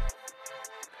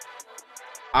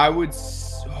 I would.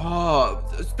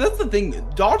 That's the thing.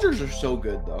 Dodgers are so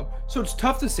good though, so it's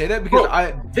tough to say that because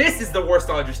Bro, this is the worst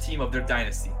Dodgers team of their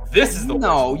dynasty. This is the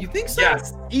no. worst. You think so?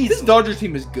 Yes, This easily. Dodgers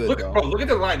team is good Look, though. bro, look at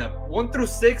the lineup. 1 through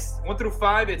 6, 1 through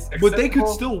 5. It's But they could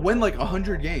acceptable. still win like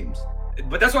 100 games.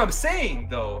 But that's what I'm saying,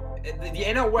 though. The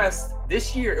NL West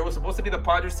this year, it was supposed to be the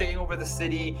Padres taking over the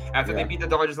city after they Yeah. beat the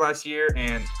Dodgers last year,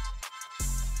 and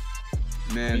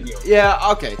Man, Mediocre. yeah,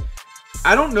 okay.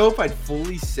 I don't know if I'd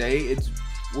fully say it's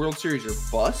World Series or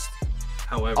bust.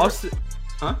 however,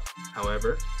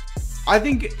 However, I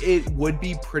think it would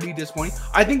be pretty disappointing.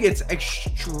 I think it's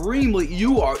extremely.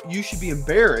 You should be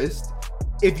embarrassed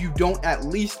if you don't at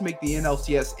least make the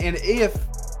NLCS, and if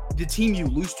the team you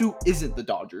lose to isn't the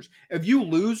Dodgers. If you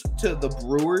lose to the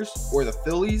Brewers or the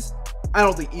Phillies, I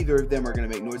don't think either of them are going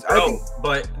to make noise. I think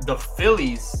but the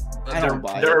Phillies, don't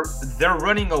buy they're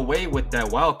running away with that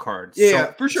wild card. yeah,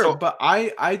 So- for sure. so- But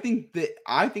I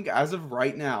think as of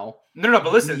right now, no.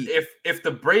 But listen, the- if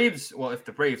the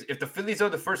Phillies are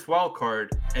the first wild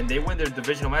card and they win their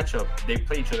divisional matchup, they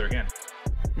play each other again.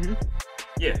 Mhm.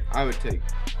 Yeah.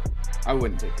 I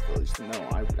wouldn't take the Phillies. No,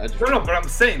 I just No, but I'm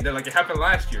saying that like it happened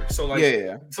last year. So like,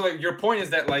 yeah. So like your point is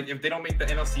that like if they don't make the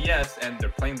NLCS and they're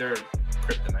playing their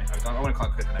kryptonite, I want to call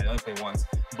it kryptonite. They only play once,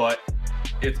 but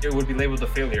it would be labeled a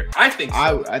failure. I think.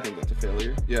 So. I think that's a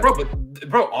failure. Yeah,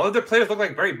 Bro, all of their players look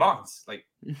like Barry Bonds. Like,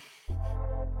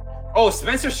 oh,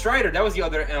 Spencer Strider, that was the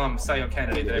other Cy Young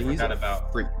candidate that I he's forgot a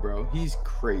about. freak, bro. He's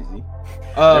crazy.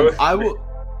 was- I will.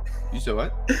 You said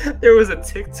what? There was a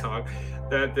TikTok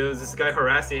that there was this guy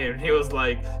harassing him. And he was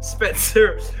like,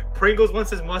 Spencer Pringles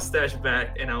wants his mustache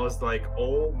back, and I was like,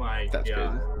 oh my That's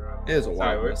god. It is a Sorry,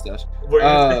 wild what- mustache. what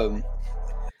are you gonna say?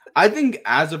 I think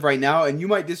as of right now, and you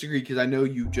might disagree because I know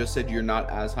you just said you're not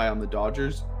as high on the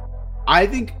Dodgers. I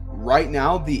think right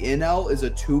now the NL is a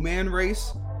 2-man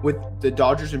race with the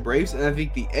Dodgers and Braves, and I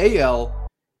think the AL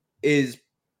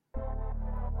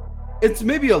it's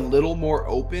maybe a little more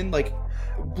open. Like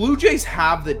Blue Jays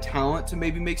have the talent to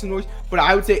maybe make some noise, but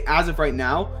I would say as of right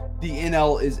now, the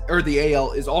AL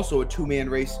is also a 2-man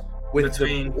race with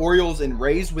Between- the Orioles and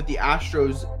Rays, with the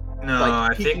Astros No, like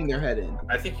I peeking think their head in.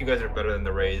 you guys are better than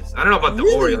the Rays. I don't know about the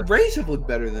Really, Orioles. Rays have looked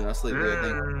better than us lately. I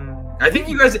think.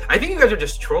 I think you guys are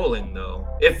just trolling though.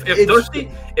 If It's- Dusty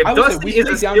I would say Dusty we is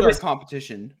play a down to our serious,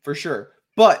 competition for sure,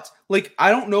 but like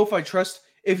I don't know if I trust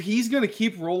if he's going to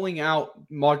keep rolling out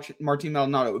Martin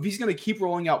Maldonado, if he's going to keep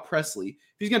rolling out Presley, if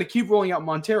he's going to keep rolling out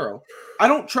Montero, I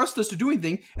don't trust us to do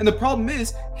anything. And the problem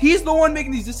is he's the one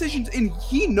making these decisions, and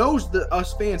he knows that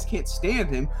us fans can't stand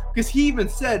him because he even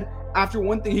said after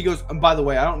one thing, he goes, and by the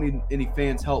way, I don't need any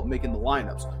fans' help making the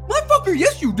lineups. Motherfucker,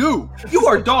 yes, you do. You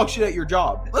are dog shit at your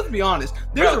job. Let's be honest.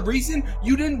 There's a reason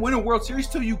you didn't win a World Series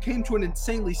till you came to an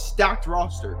insanely stacked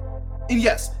roster. And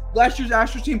yes, last year's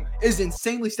Astros team is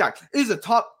insanely stacked. It is a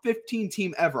top 15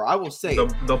 team ever. I will say the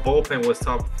bullpen was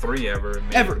top 3 ever.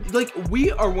 Maybe. Ever. Like,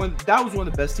 we are that was one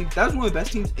of the best teams. That was one of the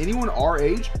best teams anyone our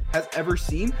age has ever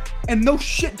seen. And no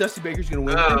shit, Dusty Baker's gonna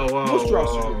win.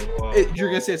 You're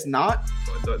gonna say it's not?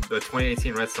 The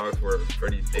 2018 Red Sox were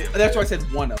pretty damn. That's why I said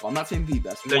one of. I'm not saying the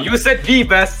best. No, you said the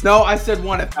best. No, I said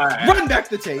one of. Right. Run back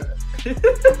the tape.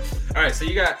 All right,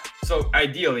 so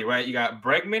ideally, right? You got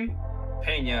Bregman,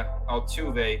 Pena,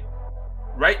 Altuve.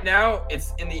 Right now,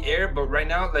 it's in the air, but right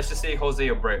now, let's just say Jose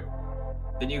Abreu.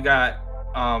 Then you got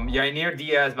Yainer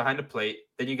Diaz behind the plate.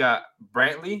 Then you got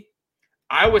Brantley.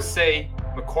 I would say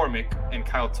McCormick and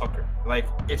Kyle Tucker. Like,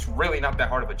 it's really not that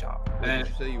hard of a job. Did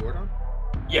you say you were on?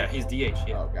 Yeah, he's DH.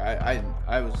 Yeah. Oh, okay,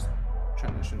 I was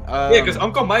transition. Yeah, because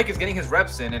Uncle Mike is getting his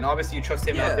reps in, and obviously you trust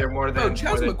him out there more than.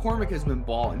 Chas McCormick has been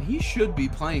balling. He should be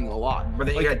playing a lot. But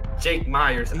then you got Jake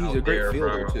Myers. He's a great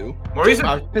fielder too. Maurice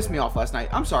pissed me off last night.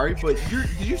 I'm sorry, but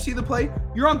did you see the play?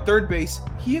 You're on third base.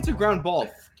 He hits a ground ball.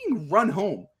 Fucking run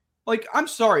home. Like, I'm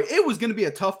sorry, it was going to be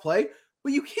a tough play,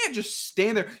 but you can't just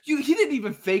stand there. He didn't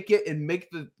even fake it and make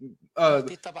the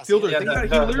fielder think about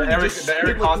it. He literally just the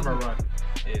Eric Hosmer run.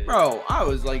 Bro, I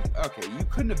was like, okay, you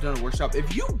couldn't have done a worse job.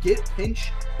 If you get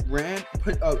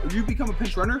you become a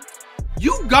pinch runner,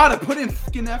 you gotta put in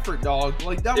fucking effort, dog.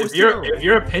 Like, that was terrible. If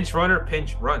you're a pinch runner,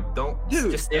 pinch run. Don't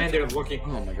just stand there looking.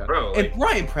 Oh my god, bro. And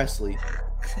Brian Presley,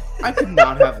 I could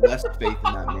not have less faith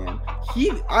in that man.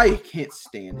 I can't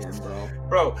stand him, bro.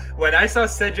 Bro, when I saw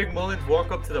Cedric Mullins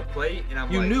walk up to the plate, and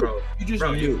I'm like, bro, you just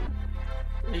knew.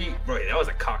 That was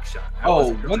a cock shot.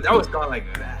 That was gone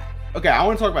like that. Okay, I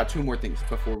want to talk about 2 more things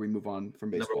before we move on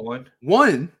from baseball. Number 1.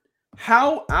 One,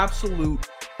 how absolute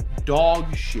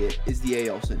dog shit is the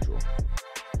AL Central?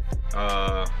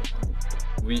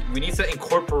 We need to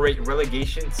incorporate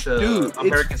relegation to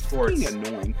American sports. It's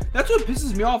annoying. That's what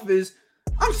pisses me off is,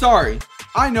 I'm sorry.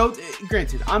 I know,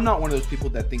 granted, I'm not one of those people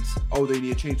that thinks, they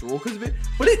need to change the rule because of it,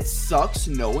 but it sucks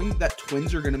knowing that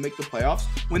Twins are going to make the playoffs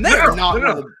when they are not.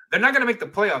 They're not going to make the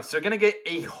playoffs. They're going to get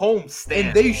a home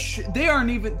stand. And they aren't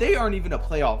even a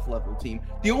playoff level team.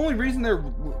 The only reason they're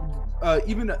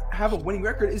even have a winning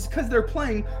record is because they're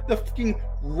playing the fucking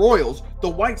Royals, the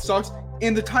White Sox,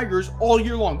 and the Tigers all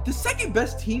year long. The second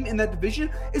best team in that division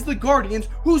is the Guardians,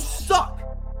 who suck.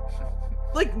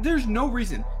 Like, there's no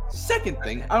reason. Second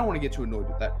thing, I don't want to get too annoyed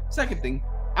with that. Second thing,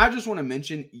 I just want to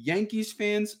mention Yankees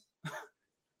fans.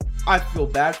 I feel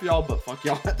bad for y'all, but fuck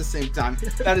y'all at the same time.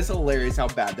 That is hilarious how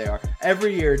bad they are.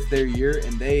 Every year it's their year,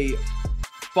 and they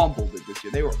fumbled it this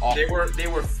year. They were awful. They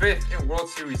were 5th in World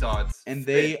Series odds. And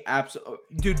they absolutely,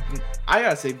 dude, I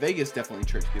gotta say, Vegas definitely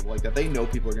tricks people like that. They know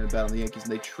people are gonna bet on the Yankees,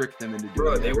 and they trick them into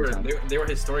doing it. They were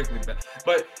historically bad.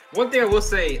 But one thing I will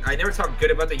say, I never talk good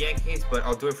about the Yankees, but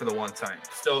I'll do it for the one time.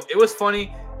 So it was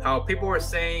funny how people were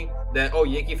saying that,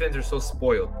 Yankee fans are so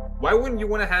spoiled. Why wouldn't you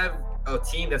want to have a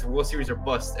team that's World Series or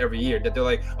bust every year? That they're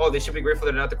like, they should be grateful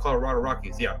they're not the Colorado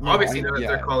Rockies. Yeah, obviously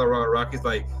they're Colorado Rockies.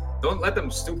 Like, don't let them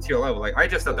stoop to your level. Like, I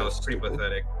just thought that was pretty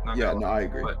pathetic. I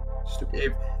agree. But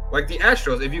stupid. Like the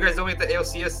Astros, if you guys don't make the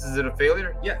ALCS, is it a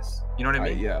failure? Yes. You know what I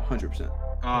mean? Yeah,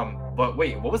 100%. But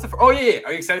wait, what was the? Are you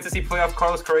excited to see playoff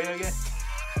Carlos Correa again?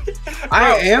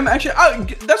 I am actually.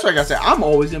 That's what I gotta say. I'm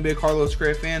always gonna be a Carlos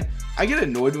Correa fan. I get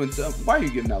annoyed when why are you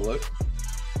giving that look?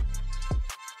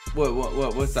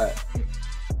 What's that?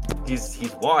 He's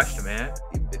washed, man.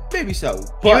 Maybe so.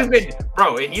 But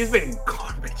he's been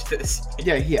garbage this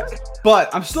year. Yeah, he has.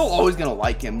 But I'm still always gonna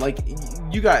like him. Like,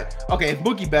 if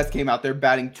Mookie Betts came out there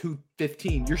batting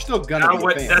 .215, you're still gonna be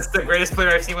a fan. That's the greatest player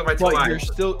I've seen with my 2 eyes. You're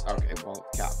still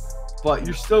cap. But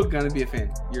you're still gonna be a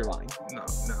fan. You're lying. No.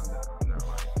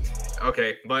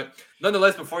 Okay, but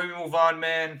nonetheless, before we move on,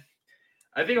 man,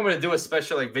 I think I'm gonna do a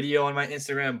special video on my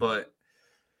Instagram, but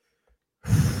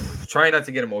try not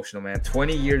to get emotional, man.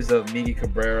 20 years of Miggy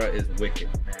Cabrera is wicked,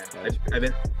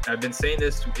 man. I've been saying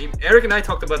this. Eric and I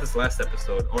talked about this last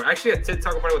episode, or actually I did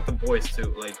talk about it with the boys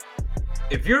too. Like,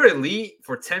 if you're elite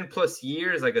for 10 plus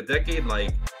years, like a decade,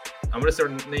 like, I'm gonna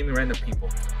start naming random people: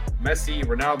 Messi,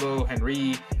 Ronaldo,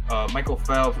 Henry, Michael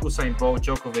Phelps, Usain Bolt,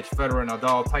 Djokovic, Federer,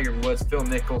 Nadal, Tiger Woods, Phil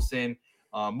Mickelson,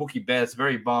 Mookie Betts,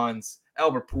 Barry Bonds,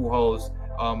 Albert Pujols,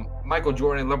 Michael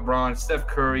Jordan, LeBron, Steph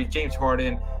Curry, James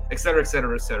Harden, etc.,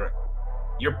 etc., etc.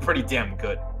 you're pretty damn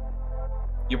good.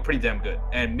 You're pretty damn good.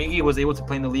 And Miggy was able to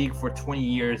play in the league for 20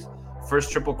 years.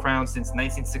 First triple crown since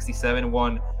 1967,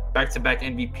 won back-to-back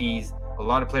MVPs. A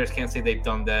lot of players can't say they've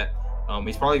done that.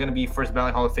 He's probably going to be first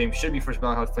ballot Hall of Fame, should be first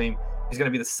ballot Hall of Fame. He's going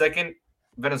to be the second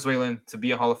Venezuelan to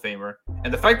be a Hall of Famer.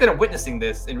 And the fact that I'm witnessing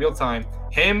this in real time,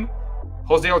 him,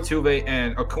 Jose Altuve,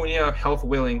 and Acuna, health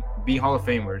willing, be Hall of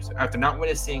Famers after not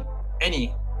witnessing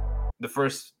any the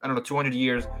first, 200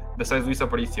 years besides Luis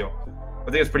Aparicio. I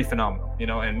think it's pretty phenomenal,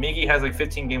 and Miggy has like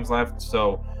 15 games left,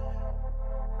 so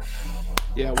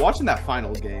yeah, watching that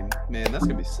final game, man, that's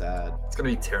gonna be sad. It's gonna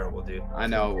be terrible, dude. I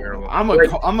know. Terrible. I'm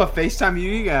a FaceTime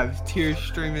you. You gotta have tears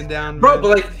streaming down, bro. man. But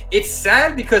like, it's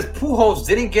sad because Pujols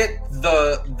didn't get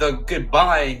the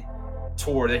goodbye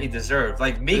tour that he deserved.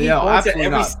 Like Miggy going to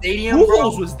every stadium.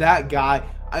 Pujols was that guy,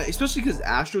 especially because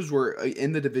Astros were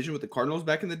in the division with the Cardinals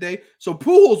back in the day. So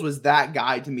Pujols was that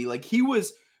guy to me. Like he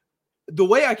was. The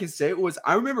way I can say it was,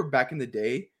 I remember back in the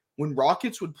day when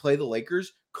Rockets would play the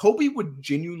Lakers, Kobe would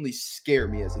genuinely scare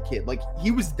me as a kid. Like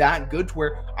he was that good to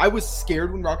where I was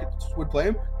scared when Rockets would play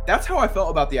him. That's how I felt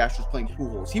about the Astros playing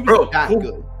Pujols. He was that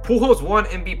good. Pujols won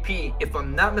MVP, if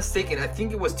I'm not mistaken. I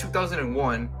think it was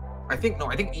 2001. I think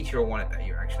Ichiro won it that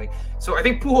year actually. So I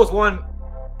think Pujols won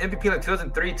MVP like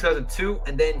 2003, 2002,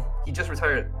 and then he just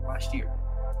retired last year.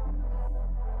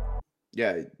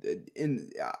 Yeah,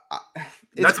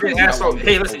 that's crazy. So,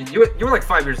 hey, listen, you were like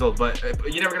 5 years old, but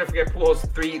you're never gonna forget Pujols'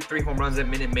 three home runs that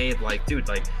Minute Maid. Like, dude,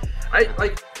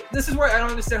 this is why I don't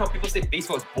understand how people say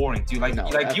baseball is boring, dude.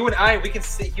 You and I, we can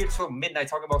sit here till midnight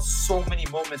talking about so many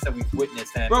moments that we've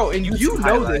witnessed. And bro, and you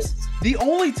know this. The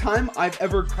only time I've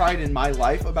ever cried in my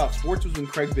life about sports was when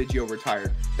Craig Biggio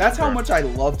retired. That's how much I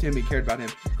loved him and cared about him.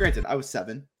 Granted, I was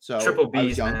 7, so triple B's, I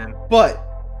was young, man. but.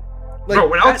 Like, bro,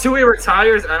 when Altuve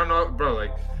retires, I don't know, bro.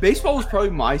 Like, baseball was probably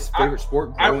my favorite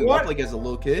sport growing up, like as a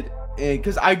little kid, and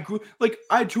because I grew, like,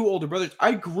 I had 2 older brothers.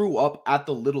 I grew up at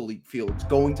the Little League fields,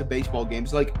 going to baseball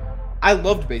games. Like, I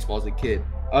loved baseball as a kid.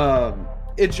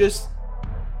 It just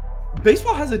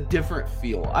baseball has a different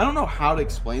feel. I don't know how to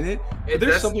explain it, but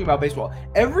there's something about baseball.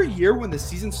 Every year when the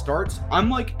season starts,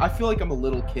 I feel like I'm a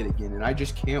little kid again, and I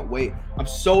just can't wait. I'm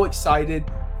so excited.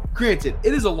 Granted,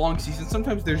 it is a long season.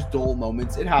 Sometimes there's dull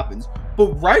moments. It happens.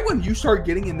 But right when you start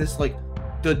getting in this, like,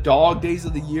 the dog days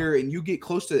of the year and you get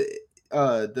close to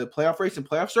the playoff race and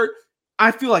playoff start,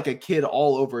 I feel like a kid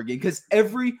all over again because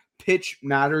every pitch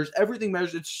matters. Everything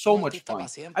matters. It's so much fun.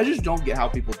 I just don't get how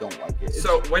people don't like it.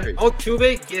 So when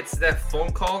Altuve gets that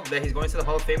phone call that he's going to the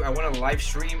Hall of Fame, I want a live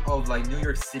stream of, like, New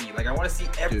York City. Like, I want to see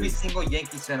every single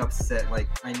Yankees fan upset. Like,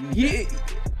 I need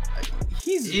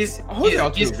He's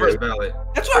first ballot.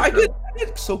 That's why I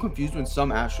get so confused when some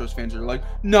Astros fans are like,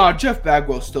 "Nah, Jeff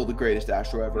Bagwell's still the greatest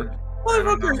Astro ever."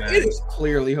 Motherfucker, it is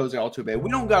clearly Jose Altuve. We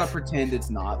don't gotta pretend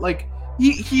it's not. Like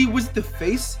he was the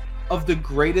face of the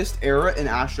greatest era in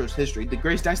Astros history, the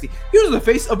greatest dynasty. He was the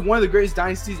face of one of the greatest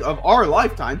dynasties of our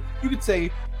lifetime. You could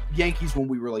say Yankees when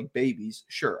we were like babies,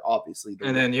 sure, obviously.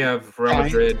 And then you have Real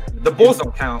Madrid. The Bulls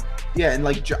don't count. Yeah, and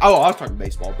like, I was talking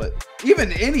baseball, but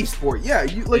even any sport, yeah,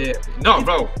 you like. Yeah. No,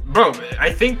 bro,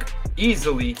 I think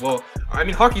easily. Well, I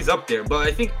mean, hockey's up there, but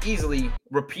I think easily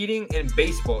repeating in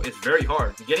baseball is very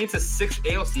hard. Getting to 6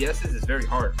 ALCSs is very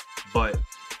hard, but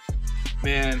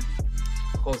man,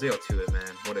 Jose Altuve, man,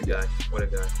 what a guy,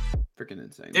 freaking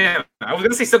insane. Yeah, I was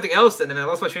gonna say something else, and then I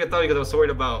lost my train of thought because I was so worried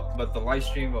about the live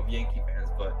stream of Yankee fans.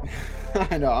 But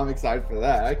I know, I'm excited for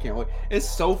that. I can't wait. It's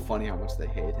so funny how much they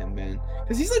hate him, man.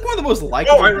 Because he's like one of the most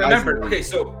likable guys. Oh, I remember. Okay,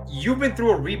 so you've been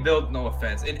through a rebuild, no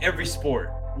offense, in every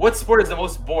sport. What sport is the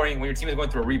most boring when your team is going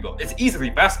through a rebuild? It's easily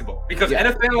basketball. Because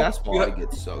NFL, basketball I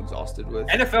get so exhausted with.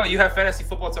 NFL, you have fantasy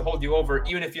football to hold you over,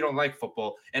 even if you don't like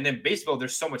football. And then baseball,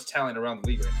 there's so much talent around the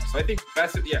league right now. So I think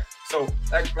basketball, yeah. So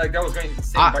that was going to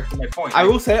say back to my point. I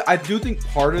will say, I do think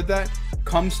part of that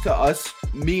comes to us,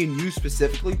 me and you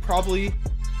specifically, probably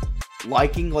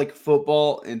liking like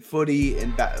football and footy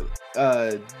and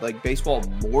like baseball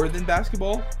more than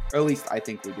basketball, or at least I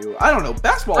think we do. I don't know.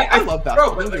 Basketball, I love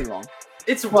basketball. Don't get me wrong.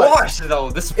 It's washed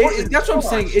though. The sport that's what I'm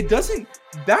saying. It doesn't.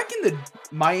 Back in the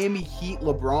Miami Heat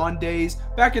LeBron days,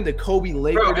 back in the Kobe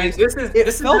Laker days, this is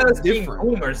different.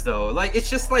 Boomers though. Like it's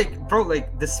just like, bro,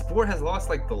 like the sport has lost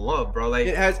like the love, bro. Like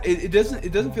it doesn't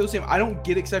feel the same. I don't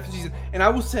get excited for the season. And I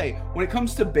will say, when it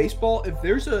comes to baseball,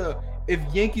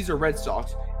 if Yankees or Red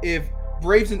Sox, if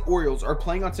Braves and Orioles are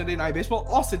playing on Sunday Night Baseball,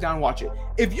 I'll sit down and watch it.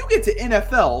 If you get to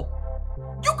NFL,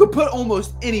 you could put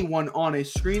almost anyone on a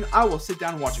screen. I will sit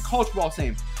down and watch it. College football,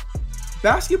 same.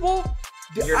 Basketball,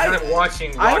 You're not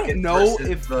watching Rockets. I don't know versus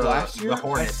if last year the I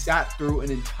Hornets. sat through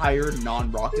an entire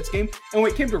non-Rockets game, and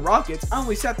when it came to Rockets, I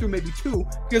only sat through maybe 2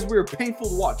 because we were painful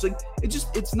to watch. Like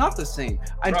it's not the same.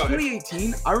 In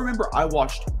 2018, I remember I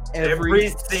watched every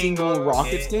single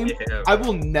Rockets game. Yeah, I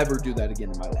will never do that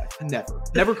again in my life.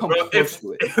 Never come close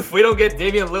to it. If we don't get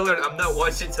Damian Lillard, I'm not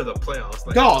watching to the playoffs.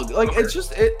 Like, Dog, like it's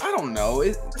just I don't know.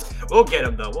 We'll get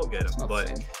him though. We'll get him. It's not the But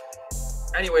same.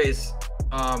 anyways,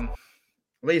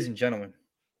 ladies and gentlemen,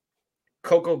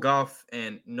 Coco Gauff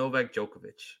and Novak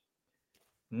Djokovic.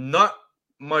 Not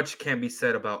much can be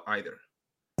said about either.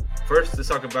 First, let's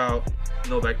talk about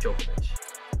Novak Djokovic.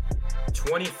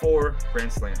 24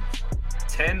 Grand Slams,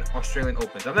 10 Australian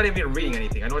Opens. I'm not even reading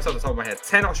anything. I know it's off the top of my head.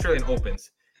 10 Australian Opens,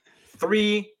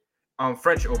 3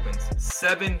 French Opens,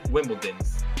 7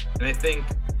 Wimbledons, and I think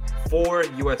 4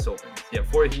 U.S. Opens. Yeah,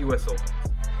 4 U.S. Opens.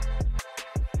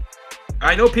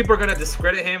 I know people are going to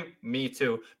discredit him. Me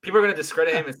too. People are going to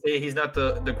discredit him and say he's not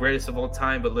the greatest of all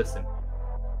time. But listen,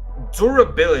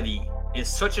 durability is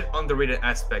such an underrated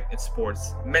aspect in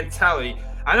sports. Mentality.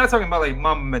 I'm not talking about like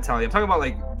mama mentality. I'm talking about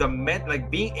like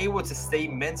being able to stay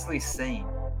mentally sane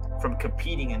from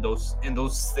competing in those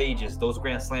stages, those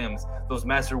Grand Slams, those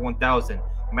Master 1000,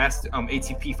 Master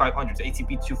ATP 500s,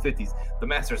 ATP 250s, the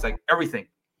Masters, like everything.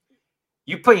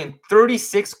 You play in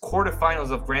 36 quarterfinals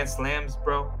of Grand Slams,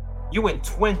 bro. You win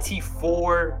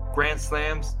 24 Grand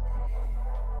Slams.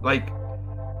 Like,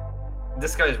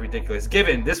 this guy is ridiculous.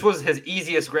 Given this was his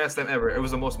easiest Grand Slam ever. It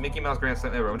was the most Mickey Mouse Grand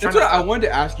Slam ever. That's what I wanted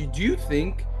to ask you. Do you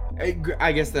think,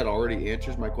 I guess that already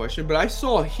answers my question, but I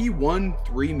saw he won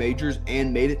 3 majors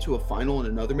and made it to a final in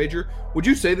another major. Would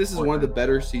you say this is one of the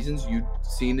better seasons you've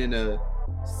seen in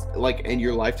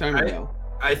your lifetime or no?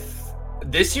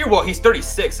 This year, well, he's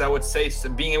 36. I would say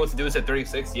being able to do this at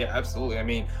 36, yeah, absolutely. I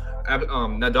mean,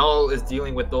 Nadal is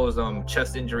dealing with those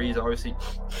chest injuries. Obviously,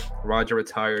 Roger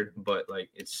retired, but like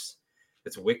it's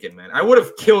wicked, man. I would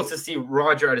have killed to see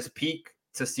Roger at his peak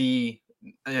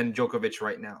and Djokovic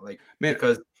right now, like, man,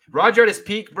 because Roger at his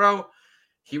peak, bro,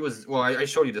 he was. Well, I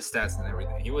showed you the stats and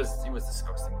everything. He was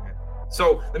disgusting, man.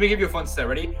 So let me give you a fun stat.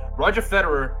 Ready? Roger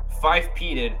Federer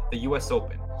 5-peated the U.S.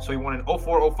 Open. So he won in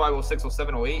 04, 05, 06,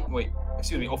 07, 08. Wait,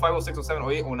 excuse me, 05, 06,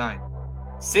 07, 08, 09.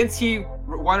 Since he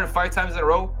won it 5 times in a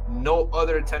row, no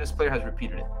other tennis player has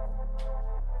repeated it.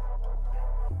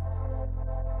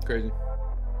 Crazy.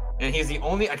 And he's the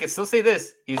only, I can still say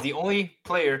this, he's the only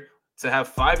player to have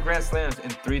 5 Grand Slams in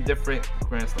 3 different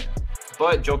Grand Slams.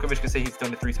 But Djokovic can say he's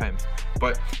done it 3 times.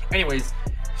 But anyways,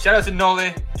 shout out to Nole.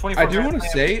 24 I do want to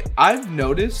say, I've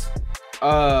noticed,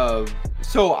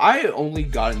 so I only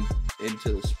got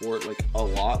into the sport like a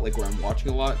lot, like where I'm watching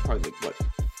a lot, probably like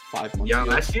 5 months ago. Yeah,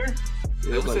 last year?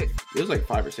 It was like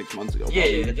 5 or 6 months ago.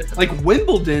 Yeah. Like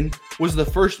Wimbledon was the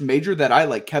first major that I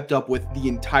like kept up with the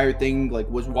entire thing, like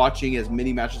was watching as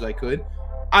many matches as I could.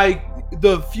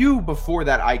 The few before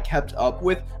that I kept up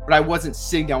with, but I wasn't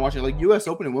sitting down watching. Like US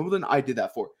Open and Wimbledon, I did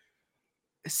that for.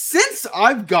 Since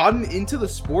I've gotten into the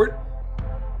sport,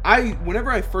 whenever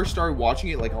I first started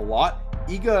watching it like a lot,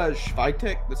 Iga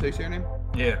Swiatek, that's how you say her name?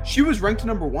 Yeah. She was ranked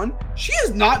number 1. She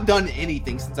has not done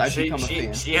anything since I've become a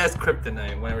fan. She has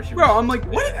kryptonite whenever she. Bro, I'm like,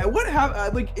 what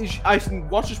have like? I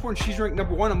watch the sport and she's ranked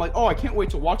number 1. I'm like, oh, I can't wait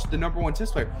to watch the number 1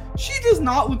 tennis player. She does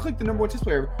not look like the number 1 tennis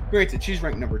player. Granted, she's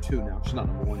ranked number 2 now. She's not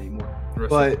number 1 anymore.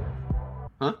 But,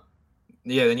 huh?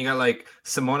 Yeah. Then you got like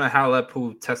Simona Halep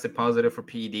who tested positive for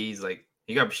PEDs. Like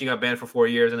she got banned for 4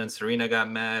 years, and then Serena got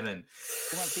mad, and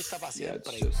yeah,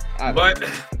 it's just. But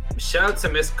shout out to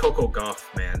Miss Coco Gauff,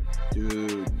 man.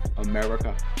 Dude,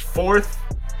 America. Fourth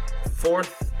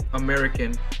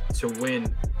American to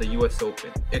win the U.S.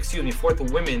 Open. Excuse me, fourth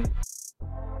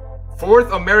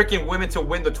American women to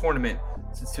win the tournament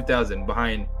since 2000.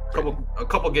 Behind a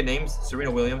couple good names: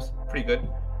 Serena Williams, pretty good;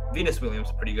 Venus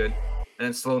Williams, pretty good, and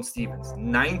then Sloane Stephens,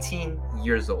 19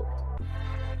 years old.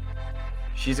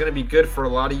 She's gonna be good for a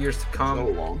lot of years to come. So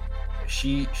long.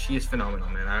 She is phenomenal,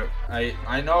 man.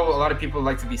 I know a lot of people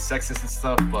like to be sexist and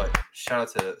stuff, but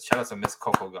shout out to Miss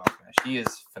Coco Gauff, man. She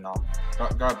is phenomenal.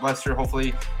 God bless her.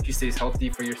 Hopefully she stays healthy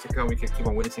for years to come. We can keep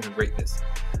on witnessing her greatness.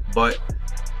 But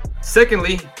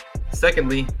secondly,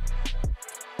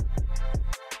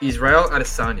 Israel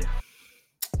Adesanya.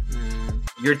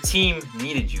 Your team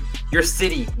needed you. Your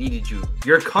city needed you.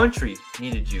 Your country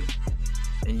needed you.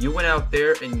 And you went out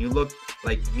there and you looked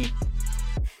like me.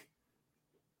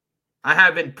 I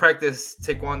haven't practiced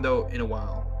Taekwondo in a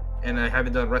while, and I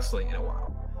haven't done wrestling in a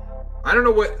while. I don't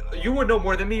know what you would know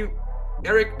more than me,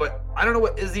 Eric, but I don't know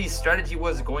what Izzy's strategy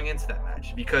was going into that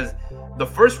match, because the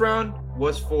first round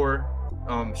was for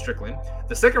Strickland.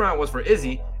 The second round was for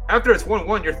Izzy. After it's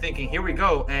 1-1, you're thinking, here we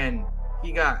go, and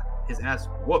he got his ass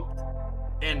whooped.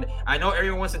 And I know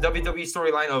everyone wants the WWE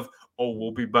storyline of, oh,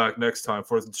 we'll be back next time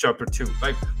for chapter 2.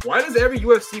 Like, why does every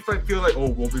UFC fight feel like, oh,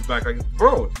 we'll be back? Like,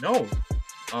 bro, no.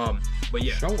 But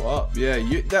yeah, show up. Yeah,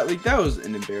 that was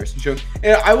an embarrassing show.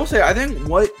 And I will say, I think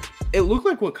what it looked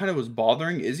like what kind of was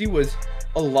bothering Izzy was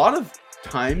a lot of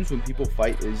times when people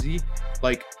fight Izzy,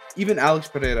 like even Alex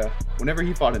Pereira, whenever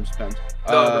he fought him, Spence.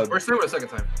 The first time or the second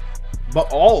time?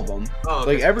 But all of them,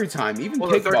 okay. like every time, even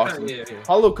kickboxing. Yeah.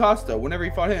 Paulo Costa, whenever he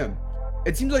fought him,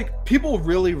 it seems like people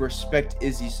really respect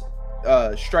Izzy's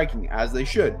striking, as they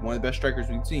should. One of the best strikers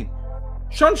we've seen.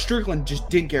 Sean Strickland just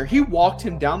didn't care. He walked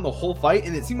him down the whole fight,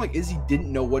 and it seemed like Izzy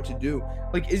didn't know what to do.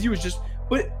 Like Izzy was just,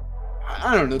 but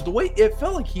I don't know, the way it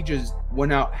felt like he just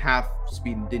went out half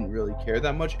speed and didn't really care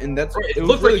that much, and that's right. It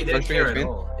looked was really like he didn't care at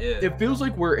all. Yeah. It feels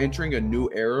like we're entering a new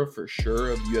era for sure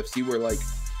of UFC, where like,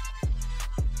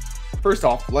 first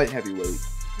off, light heavyweight.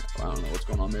 I don't know what's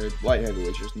going on there. Light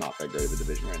heavyweight's just not that great of a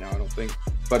division right now, I don't think.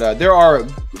 But there are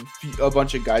a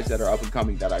bunch of guys that are up and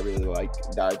coming that I really like,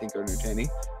 that I think are entertaining.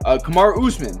 Kamaru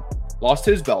Usman lost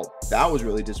his belt. That was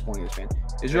really disappointing as a fan.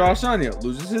 Israel Adesanya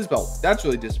loses his belt. That's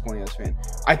really disappointing as a fan.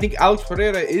 I think Alex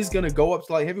Pereira is going to go up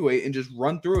to light heavyweight and just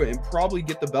run through it and probably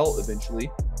get the belt eventually.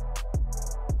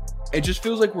 It just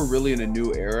feels like we're really in a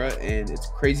new era, and it's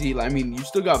crazy. I mean, you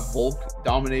still got Volk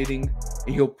dominating,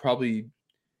 and he'll probably...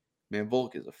 Man,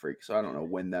 Volk is a freak, so I don't know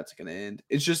when that's going to end.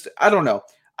 It's just, I don't know.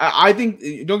 I think,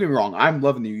 don't get me wrong, I'm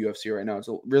loving the UFC right now. It's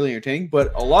really entertaining,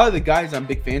 but a lot of the guys I'm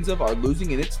big fans of are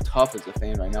losing, and it's tough as a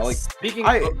fan right now. Like, speaking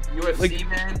of UFC,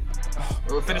 man,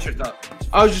 we'll finish your thought.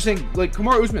 I was just saying, like,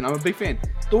 Kamaru Usman, I'm a big fan.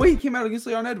 The way he came out against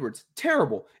Leon Edwards,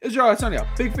 terrible. Israel Adesanya,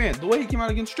 big fan. The way he came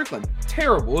out against Strickland,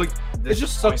 terrible. Like, it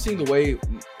just sucks seeing the way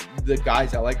the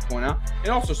guys I like to point out. It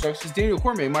also sucks because Daniel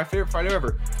Cormier, my favorite fighter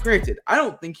ever. Granted, I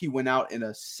don't think he went out in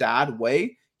a sad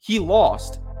way. He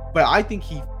lost, but I think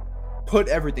he put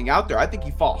everything out there. I think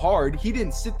he fought hard. He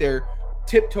didn't sit there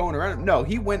tiptoeing around him. No,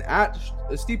 he went at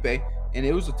Stipe, and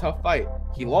it was a tough fight.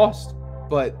 He lost,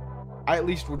 but I at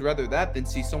least would rather that than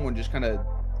see someone just kind of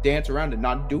dance around and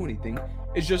not do anything.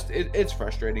 It's just, it's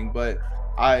frustrating, but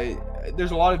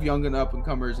there's a lot of young and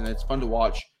up-and-comers, and it's fun to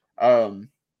watch.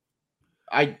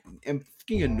 I am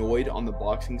fucking annoyed on the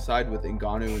boxing side with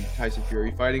Ngannou and Tyson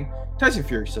Fury fighting. Tyson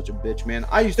Fury's such a bitch, man.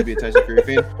 I used to be a Tyson Fury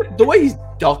fan. The way he's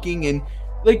ducking and,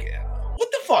 like, what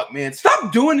the fuck, man?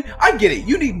 Stop doing. I get it.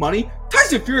 You need money.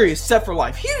 Tyson Fury is set for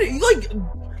life. He like,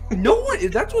 no one.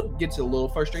 That's what gets a little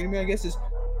frustrating to me, I guess, is,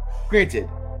 granted,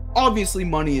 obviously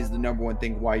money is the number one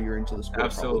thing why you're into the sport.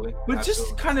 Absolutely. Probably. But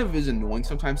just kind of is annoying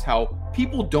sometimes how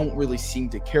people don't really seem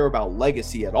to care about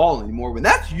legacy at all anymore, when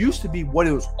that used to be what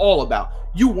it was all about.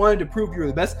 You wanted to prove you were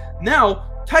the best.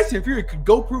 Now, Tyson Fury could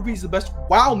go prove he's the best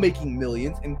while making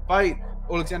millions and fight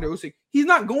Alexander Usyk. He's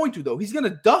not going to, though. He's going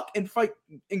to duck and fight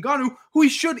Ngannou, who he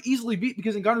should easily beat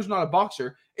because Ngannou's not a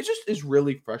boxer. It just is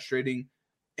really frustrating.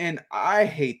 And I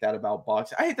hate that about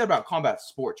boxing. I hate that about combat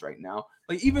sports right now.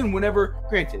 Like, even whenever,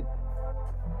 granted,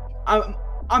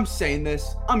 I'm saying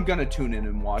this, I'm gonna tune in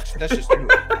and watch. That's just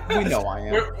we know I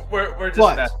am. We're just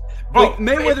but, that. Bro, like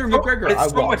Mayweather and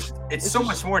McGregor, it's so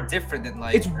much more different than,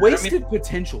 like, it's wasted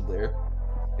potential there.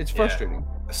 It's frustrating.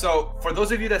 Yeah. So for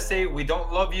those of you that say we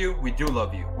don't love you, we do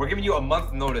love you. We're giving you a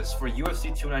month notice for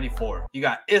UFC 294. You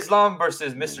got Islam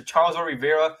versus Mr. Charles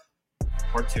Oliveira.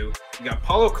 Part 2. You got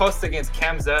Paulo Costa against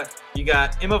Khamzat. You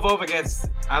got Imavov against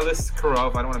Alice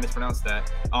Karov. I don't want to mispronounce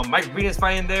that. Mike Breen is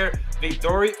fighting there.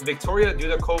 Victoria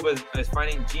Dudakova is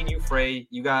fighting Jean Frey.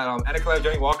 You got Anikalaev,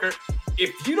 Johnny Walker.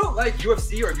 If you don't like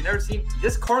UFC or if you've never seen,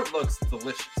 this card looks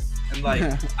delicious. And, like,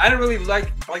 I don't really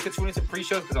like to tune into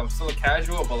pre-shows because I'm still a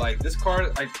casual, but, like, this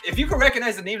card, like, if you can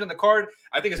recognize the names on the card,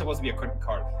 I think it's supposed to be a good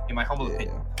card, in my humble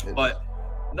opinion. But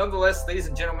nonetheless, ladies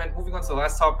and gentlemen, moving on to the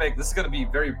last topic. This is going to be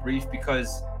very brief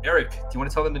because, Eric, do you want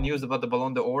to tell them the news about the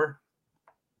Ballon d'Or?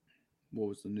 What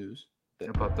was the news?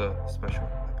 About the special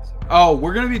episode. Oh,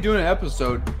 we're going to be doing an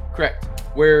episode, correct,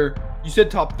 where you said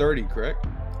top 30, correct?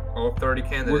 All 30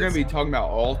 candidates. We're going to be talking about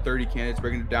all 30 candidates,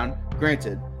 breaking it down.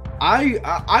 Granted,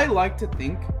 I like to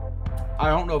think, I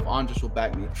don't know if Andres will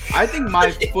back me. I think my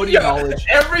footy knowledge...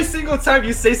 Every single time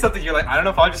you say something, you're like, I don't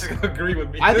know if Andres is going to agree with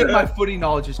me. I think my footy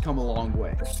knowledge has come a long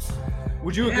way.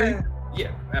 Would you agree?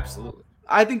 Yeah, absolutely.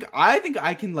 I think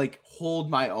I can, like, hold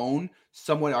my own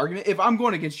somewhat argument. If I'm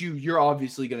going against you, you're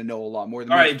obviously going to know a lot more than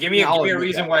me. All right, give me a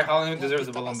reason why Holland deserves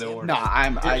a Ballon d'Or.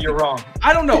 Nah, you're wrong.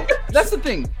 I don't know. That's the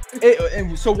thing.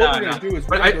 And so what we're going to do is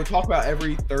we're going to talk about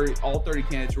all 30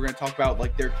 candidates. We're going to talk about,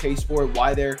 like, their case for it,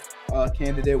 why they're a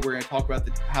candidate. We're going to talk about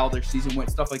how their season went,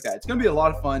 stuff like that. It's going to be a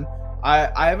lot of fun.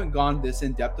 I haven't gone this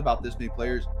in depth about this many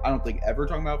players. I don't think ever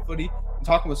talking about footy. I'm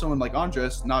talking with someone like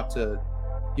Andres, not to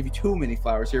give you too many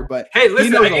flowers here, but Hey, listen,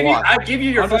 he knows a lot. I give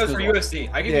you your Andres flowers for knows a lot.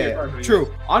 UFC. I give you your flowers for True.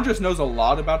 UFC. Andres knows a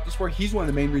lot about the sport. He's one of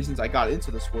the main reasons I got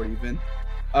into the sport even.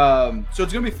 So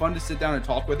it's gonna be fun to sit down and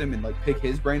talk with him and like pick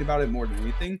his brain about it more than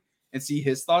anything and see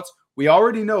his thoughts. We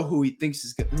already know who he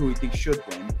thinks should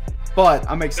win, but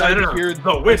I'm excited to hear the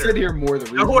winner. I'm excited to hear more of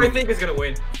the You know who I reasoning. think is gonna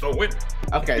win? The winner.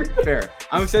 Okay, fair.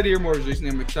 I'm excited to hear more of his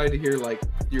reasoning. I'm excited to hear like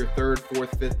your 3rd,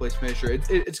 4th, 5th place finisher.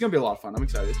 It's gonna be a lot of fun. I'm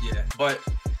excited. Yeah, but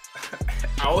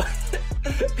I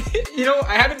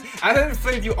haven't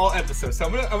played you all episodes, so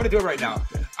I'm gonna do it right now.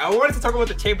 I wanted to talk about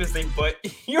the Champions League, but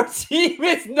your team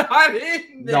is not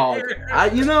in there.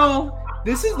 No,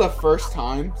 this is the first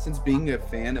time since being a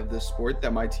fan of this sport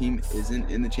that my team isn't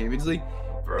in the Champions League.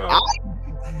 Bro.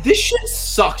 This shit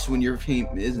sucks when your team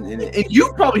isn't in it, and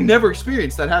you've probably never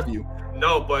experienced that, have you?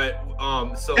 No, but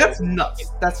so That's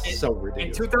nuts. That's so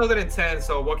ridiculous. In 2010,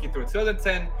 so I'll walk you through.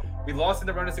 2010, we lost in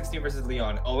the round of 16 versus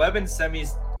Lyon. 11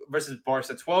 semis versus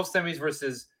Barca. 12 semis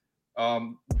versus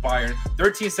Bayern.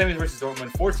 13 semis versus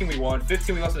Dortmund. 14 we won.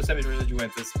 15 we lost in the semis versus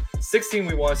Juventus. 16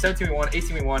 we won. 17 we won.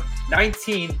 18 we won.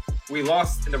 19 we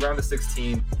lost in the round of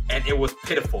 16, and it was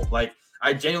pitiful. Like,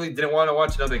 I genuinely didn't want to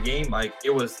watch another game. Like, it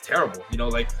was terrible.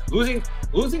 Like losing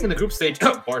in the group stage,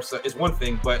 Barca is one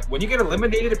thing, but when you get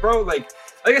eliminated, bro, like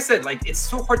I said, like it's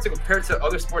so hard to compare it to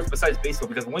other sports besides baseball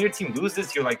because when your team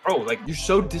loses, you're like, bro, like you're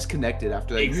so disconnected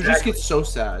after that. Exactly. You just get so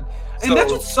sad. And So-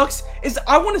 that's what sucks is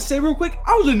I want to say real quick,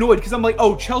 I was annoyed because I'm like,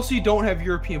 oh, Chelsea don't have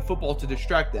European football to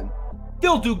distract them.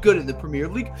 They'll do good in the Premier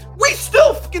League. We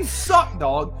still fucking suck,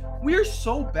 dog. We're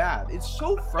so bad. It's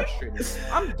so frustrating.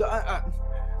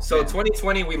 So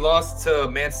 2020, we lost to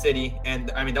Man City,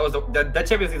 and I mean that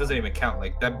Champions League doesn't even count.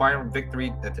 Like that Bayern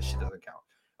victory, that shit doesn't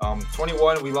count.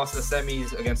 21, we lost in the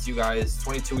semis against you guys.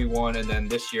 22, we won, and then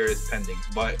this year is pending.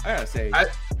 But I gotta say,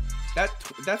 that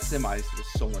semis was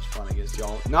so much fun against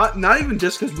y'all. Not even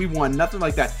just because we won, nothing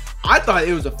like that. I thought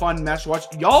it was a fun match to watch.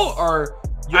 Y'all are.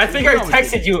 I think I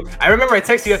texted you. I remember I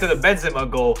texted you after the Benzema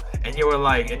goal, and you were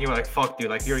like, "Fuck, dude!"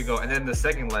 Like, here you go. And then the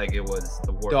second leg, it was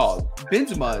the worst. Dog,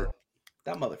 Benzema,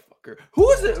 that motherfucker. Who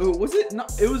was it? Was it? No,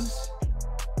 it was.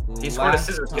 He scored a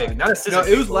scissor kick, not a scissor No,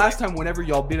 kick. it was last time whenever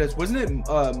y'all beat us. Wasn't it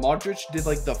Modric did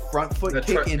like the front foot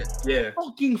kick and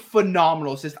fucking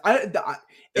phenomenal assist.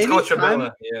 It's called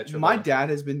Trebella. Yeah, Trebella. My dad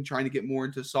has been trying to get more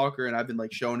into soccer and I've been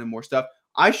like showing him more stuff.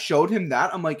 I showed him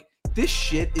that. I'm like, this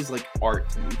shit is like art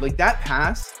to me. Like that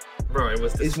pass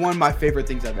is one of my favorite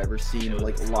things I've ever seen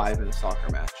like live in a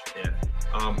soccer match. Yeah.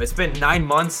 It's been 9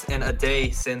 months and a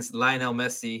day since Lionel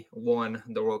Messi won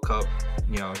the World Cup.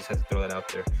 I just had to throw that out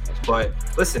there. But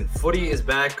listen, footy is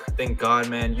back. Thank God,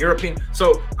 man. European.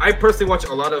 So I personally watch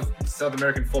a lot of South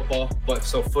American football, but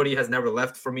so footy has never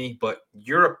left for me. But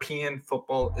European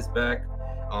football is back.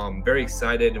 Very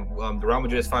excited. The Real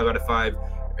Madrid is 5 out of 5.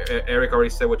 Eric already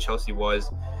said what Chelsea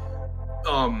was.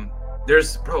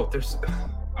 There's.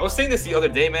 I was saying this the other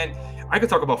day, man. I could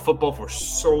talk about football for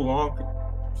so long.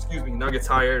 Excuse me, not get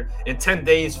tired. In 10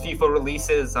 days, FIFA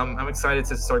releases. I'm excited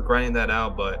to start grinding that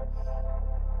out, but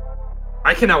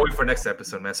I cannot wait for next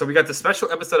episode, man. So we got the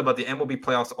special episode about the MLB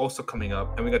playoffs also coming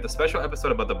up, and we got the special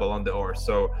episode about the Ballon d'Or.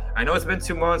 So I know it's been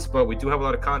 2 months, but we do have a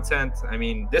lot of content. I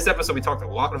mean, this episode we talked a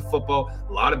lot of football,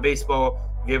 a lot of baseball.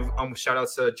 Give shout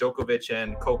outs to Djokovic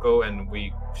and Coco, and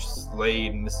we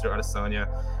slayed Mr. Adesanya.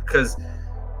 Because,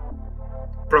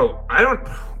 bro, I don't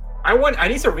even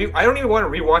want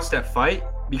to rewatch that fight.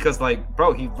 Because, like,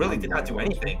 bro, he really did not do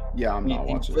anything. Yeah, I'm not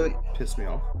watching it. Pissed me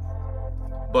off.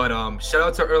 But shout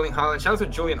out to Erling Haaland. Shout out to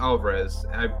Julian Alvarez.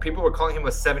 People were calling him a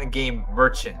 7-game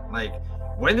merchant. Like,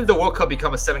 when did the World Cup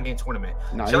become a 7-game tournament?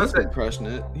 No, he's been crushing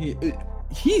it.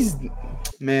 He's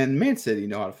Man City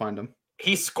know how to find him.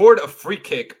 He scored a free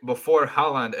kick before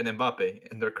Haaland and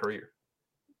Mbappe in their career.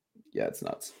 Yeah, it's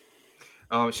nuts.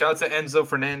 Shout out to Enzo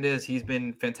Fernandez. He's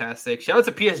been fantastic. Shout out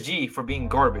to PSG for being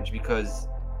garbage because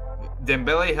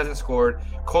Dembele hasn't scored.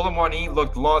 Colomwani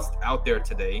looked lost out there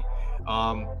today.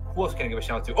 Who else can I give a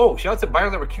shout out to? Oh, shout out to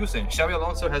Bayern Leverkusen. Xabi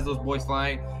Alonso has those boys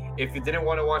flying. If you didn't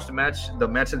want to watch the match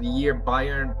of the year,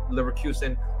 Bayern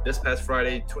Leverkusen this past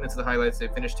Friday, tune into the highlights. They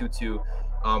finished 2-2.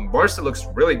 Barca looks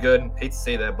really good. Hate to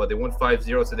say that, but they won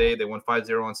 5-0 today. They won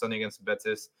 5-0 on Sunday against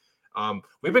Betis.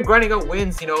 We've been grinding out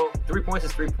wins. 3 points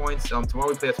is 3 points. Tomorrow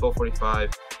we play at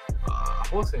 12:45.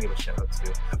 Who else can I give a shout out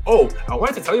to? Oh, I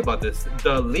wanted to tell you about this.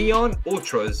 The Lyon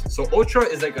Ultras. So Ultra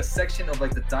is like a section of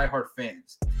like the diehard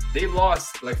fans. They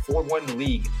lost like 4-1 in the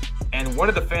league, and one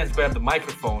of the fans grabbed the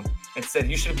microphone and said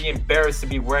you should be embarrassed to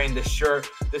be wearing this shirt,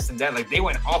 this and that. Like they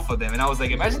went off of them, and I was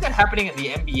like, imagine that happening in the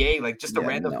NBA. Like just a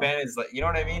random fan is like, you know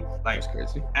what I mean? Like, That's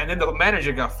crazy. And then the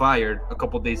manager got fired a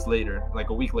couple days later. Like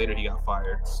a week later, he got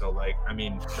fired. So like, I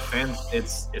mean, the fans,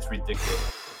 it's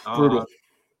ridiculous. Brutal.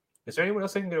 Is there anyone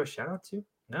else I can give a shout out to?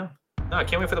 No, I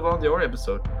can't wait for the Ballon d'Or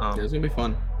episode. It's gonna be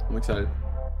fun. I'm excited.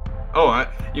 Oh,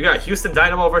 you got Houston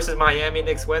Dynamo versus Miami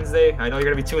next Wednesday. I know you're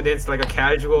gonna be tuned in to like a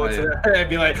casual and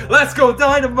be like, "Let's go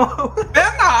Dynamo!"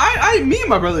 Me and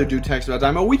my brother do text about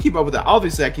Dynamo. We keep up with that.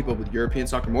 Obviously, I keep up with European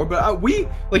soccer more, but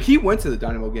he went to the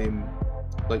Dynamo game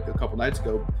like a couple nights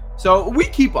ago, so we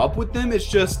keep up with them. It's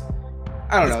just,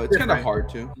 I don't know. It's kind of hard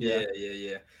to.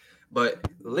 Yeah. But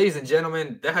ladies and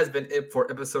gentlemen, that has been it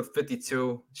for episode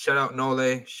 52. Shout out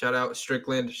Nole, shout out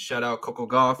Strickland, shout out Coco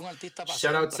Gauff,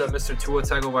 shout out to Mr. Tua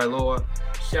Tagovailoa,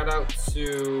 shout out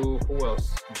to who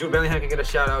else? Jude Bellingham can get a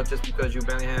shout out just because Jude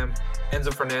Bellingham,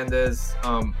 Enzo Fernandez,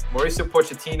 Mauricio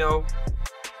Pochettino.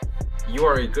 You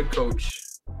are a good coach,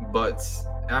 but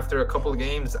after a couple of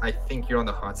games, I think you're on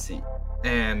the hot seat.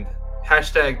 And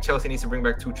hashtag Chelsea needs to bring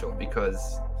back Tuchel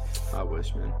because I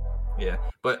wish, man. Yeah,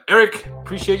 but Eric,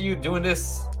 appreciate you doing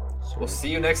this. We'll see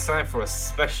you next time for a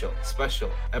special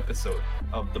episode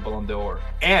of the Ballon d'Or,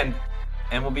 and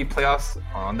MLB playoffs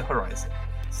are on the horizon.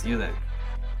 See you then.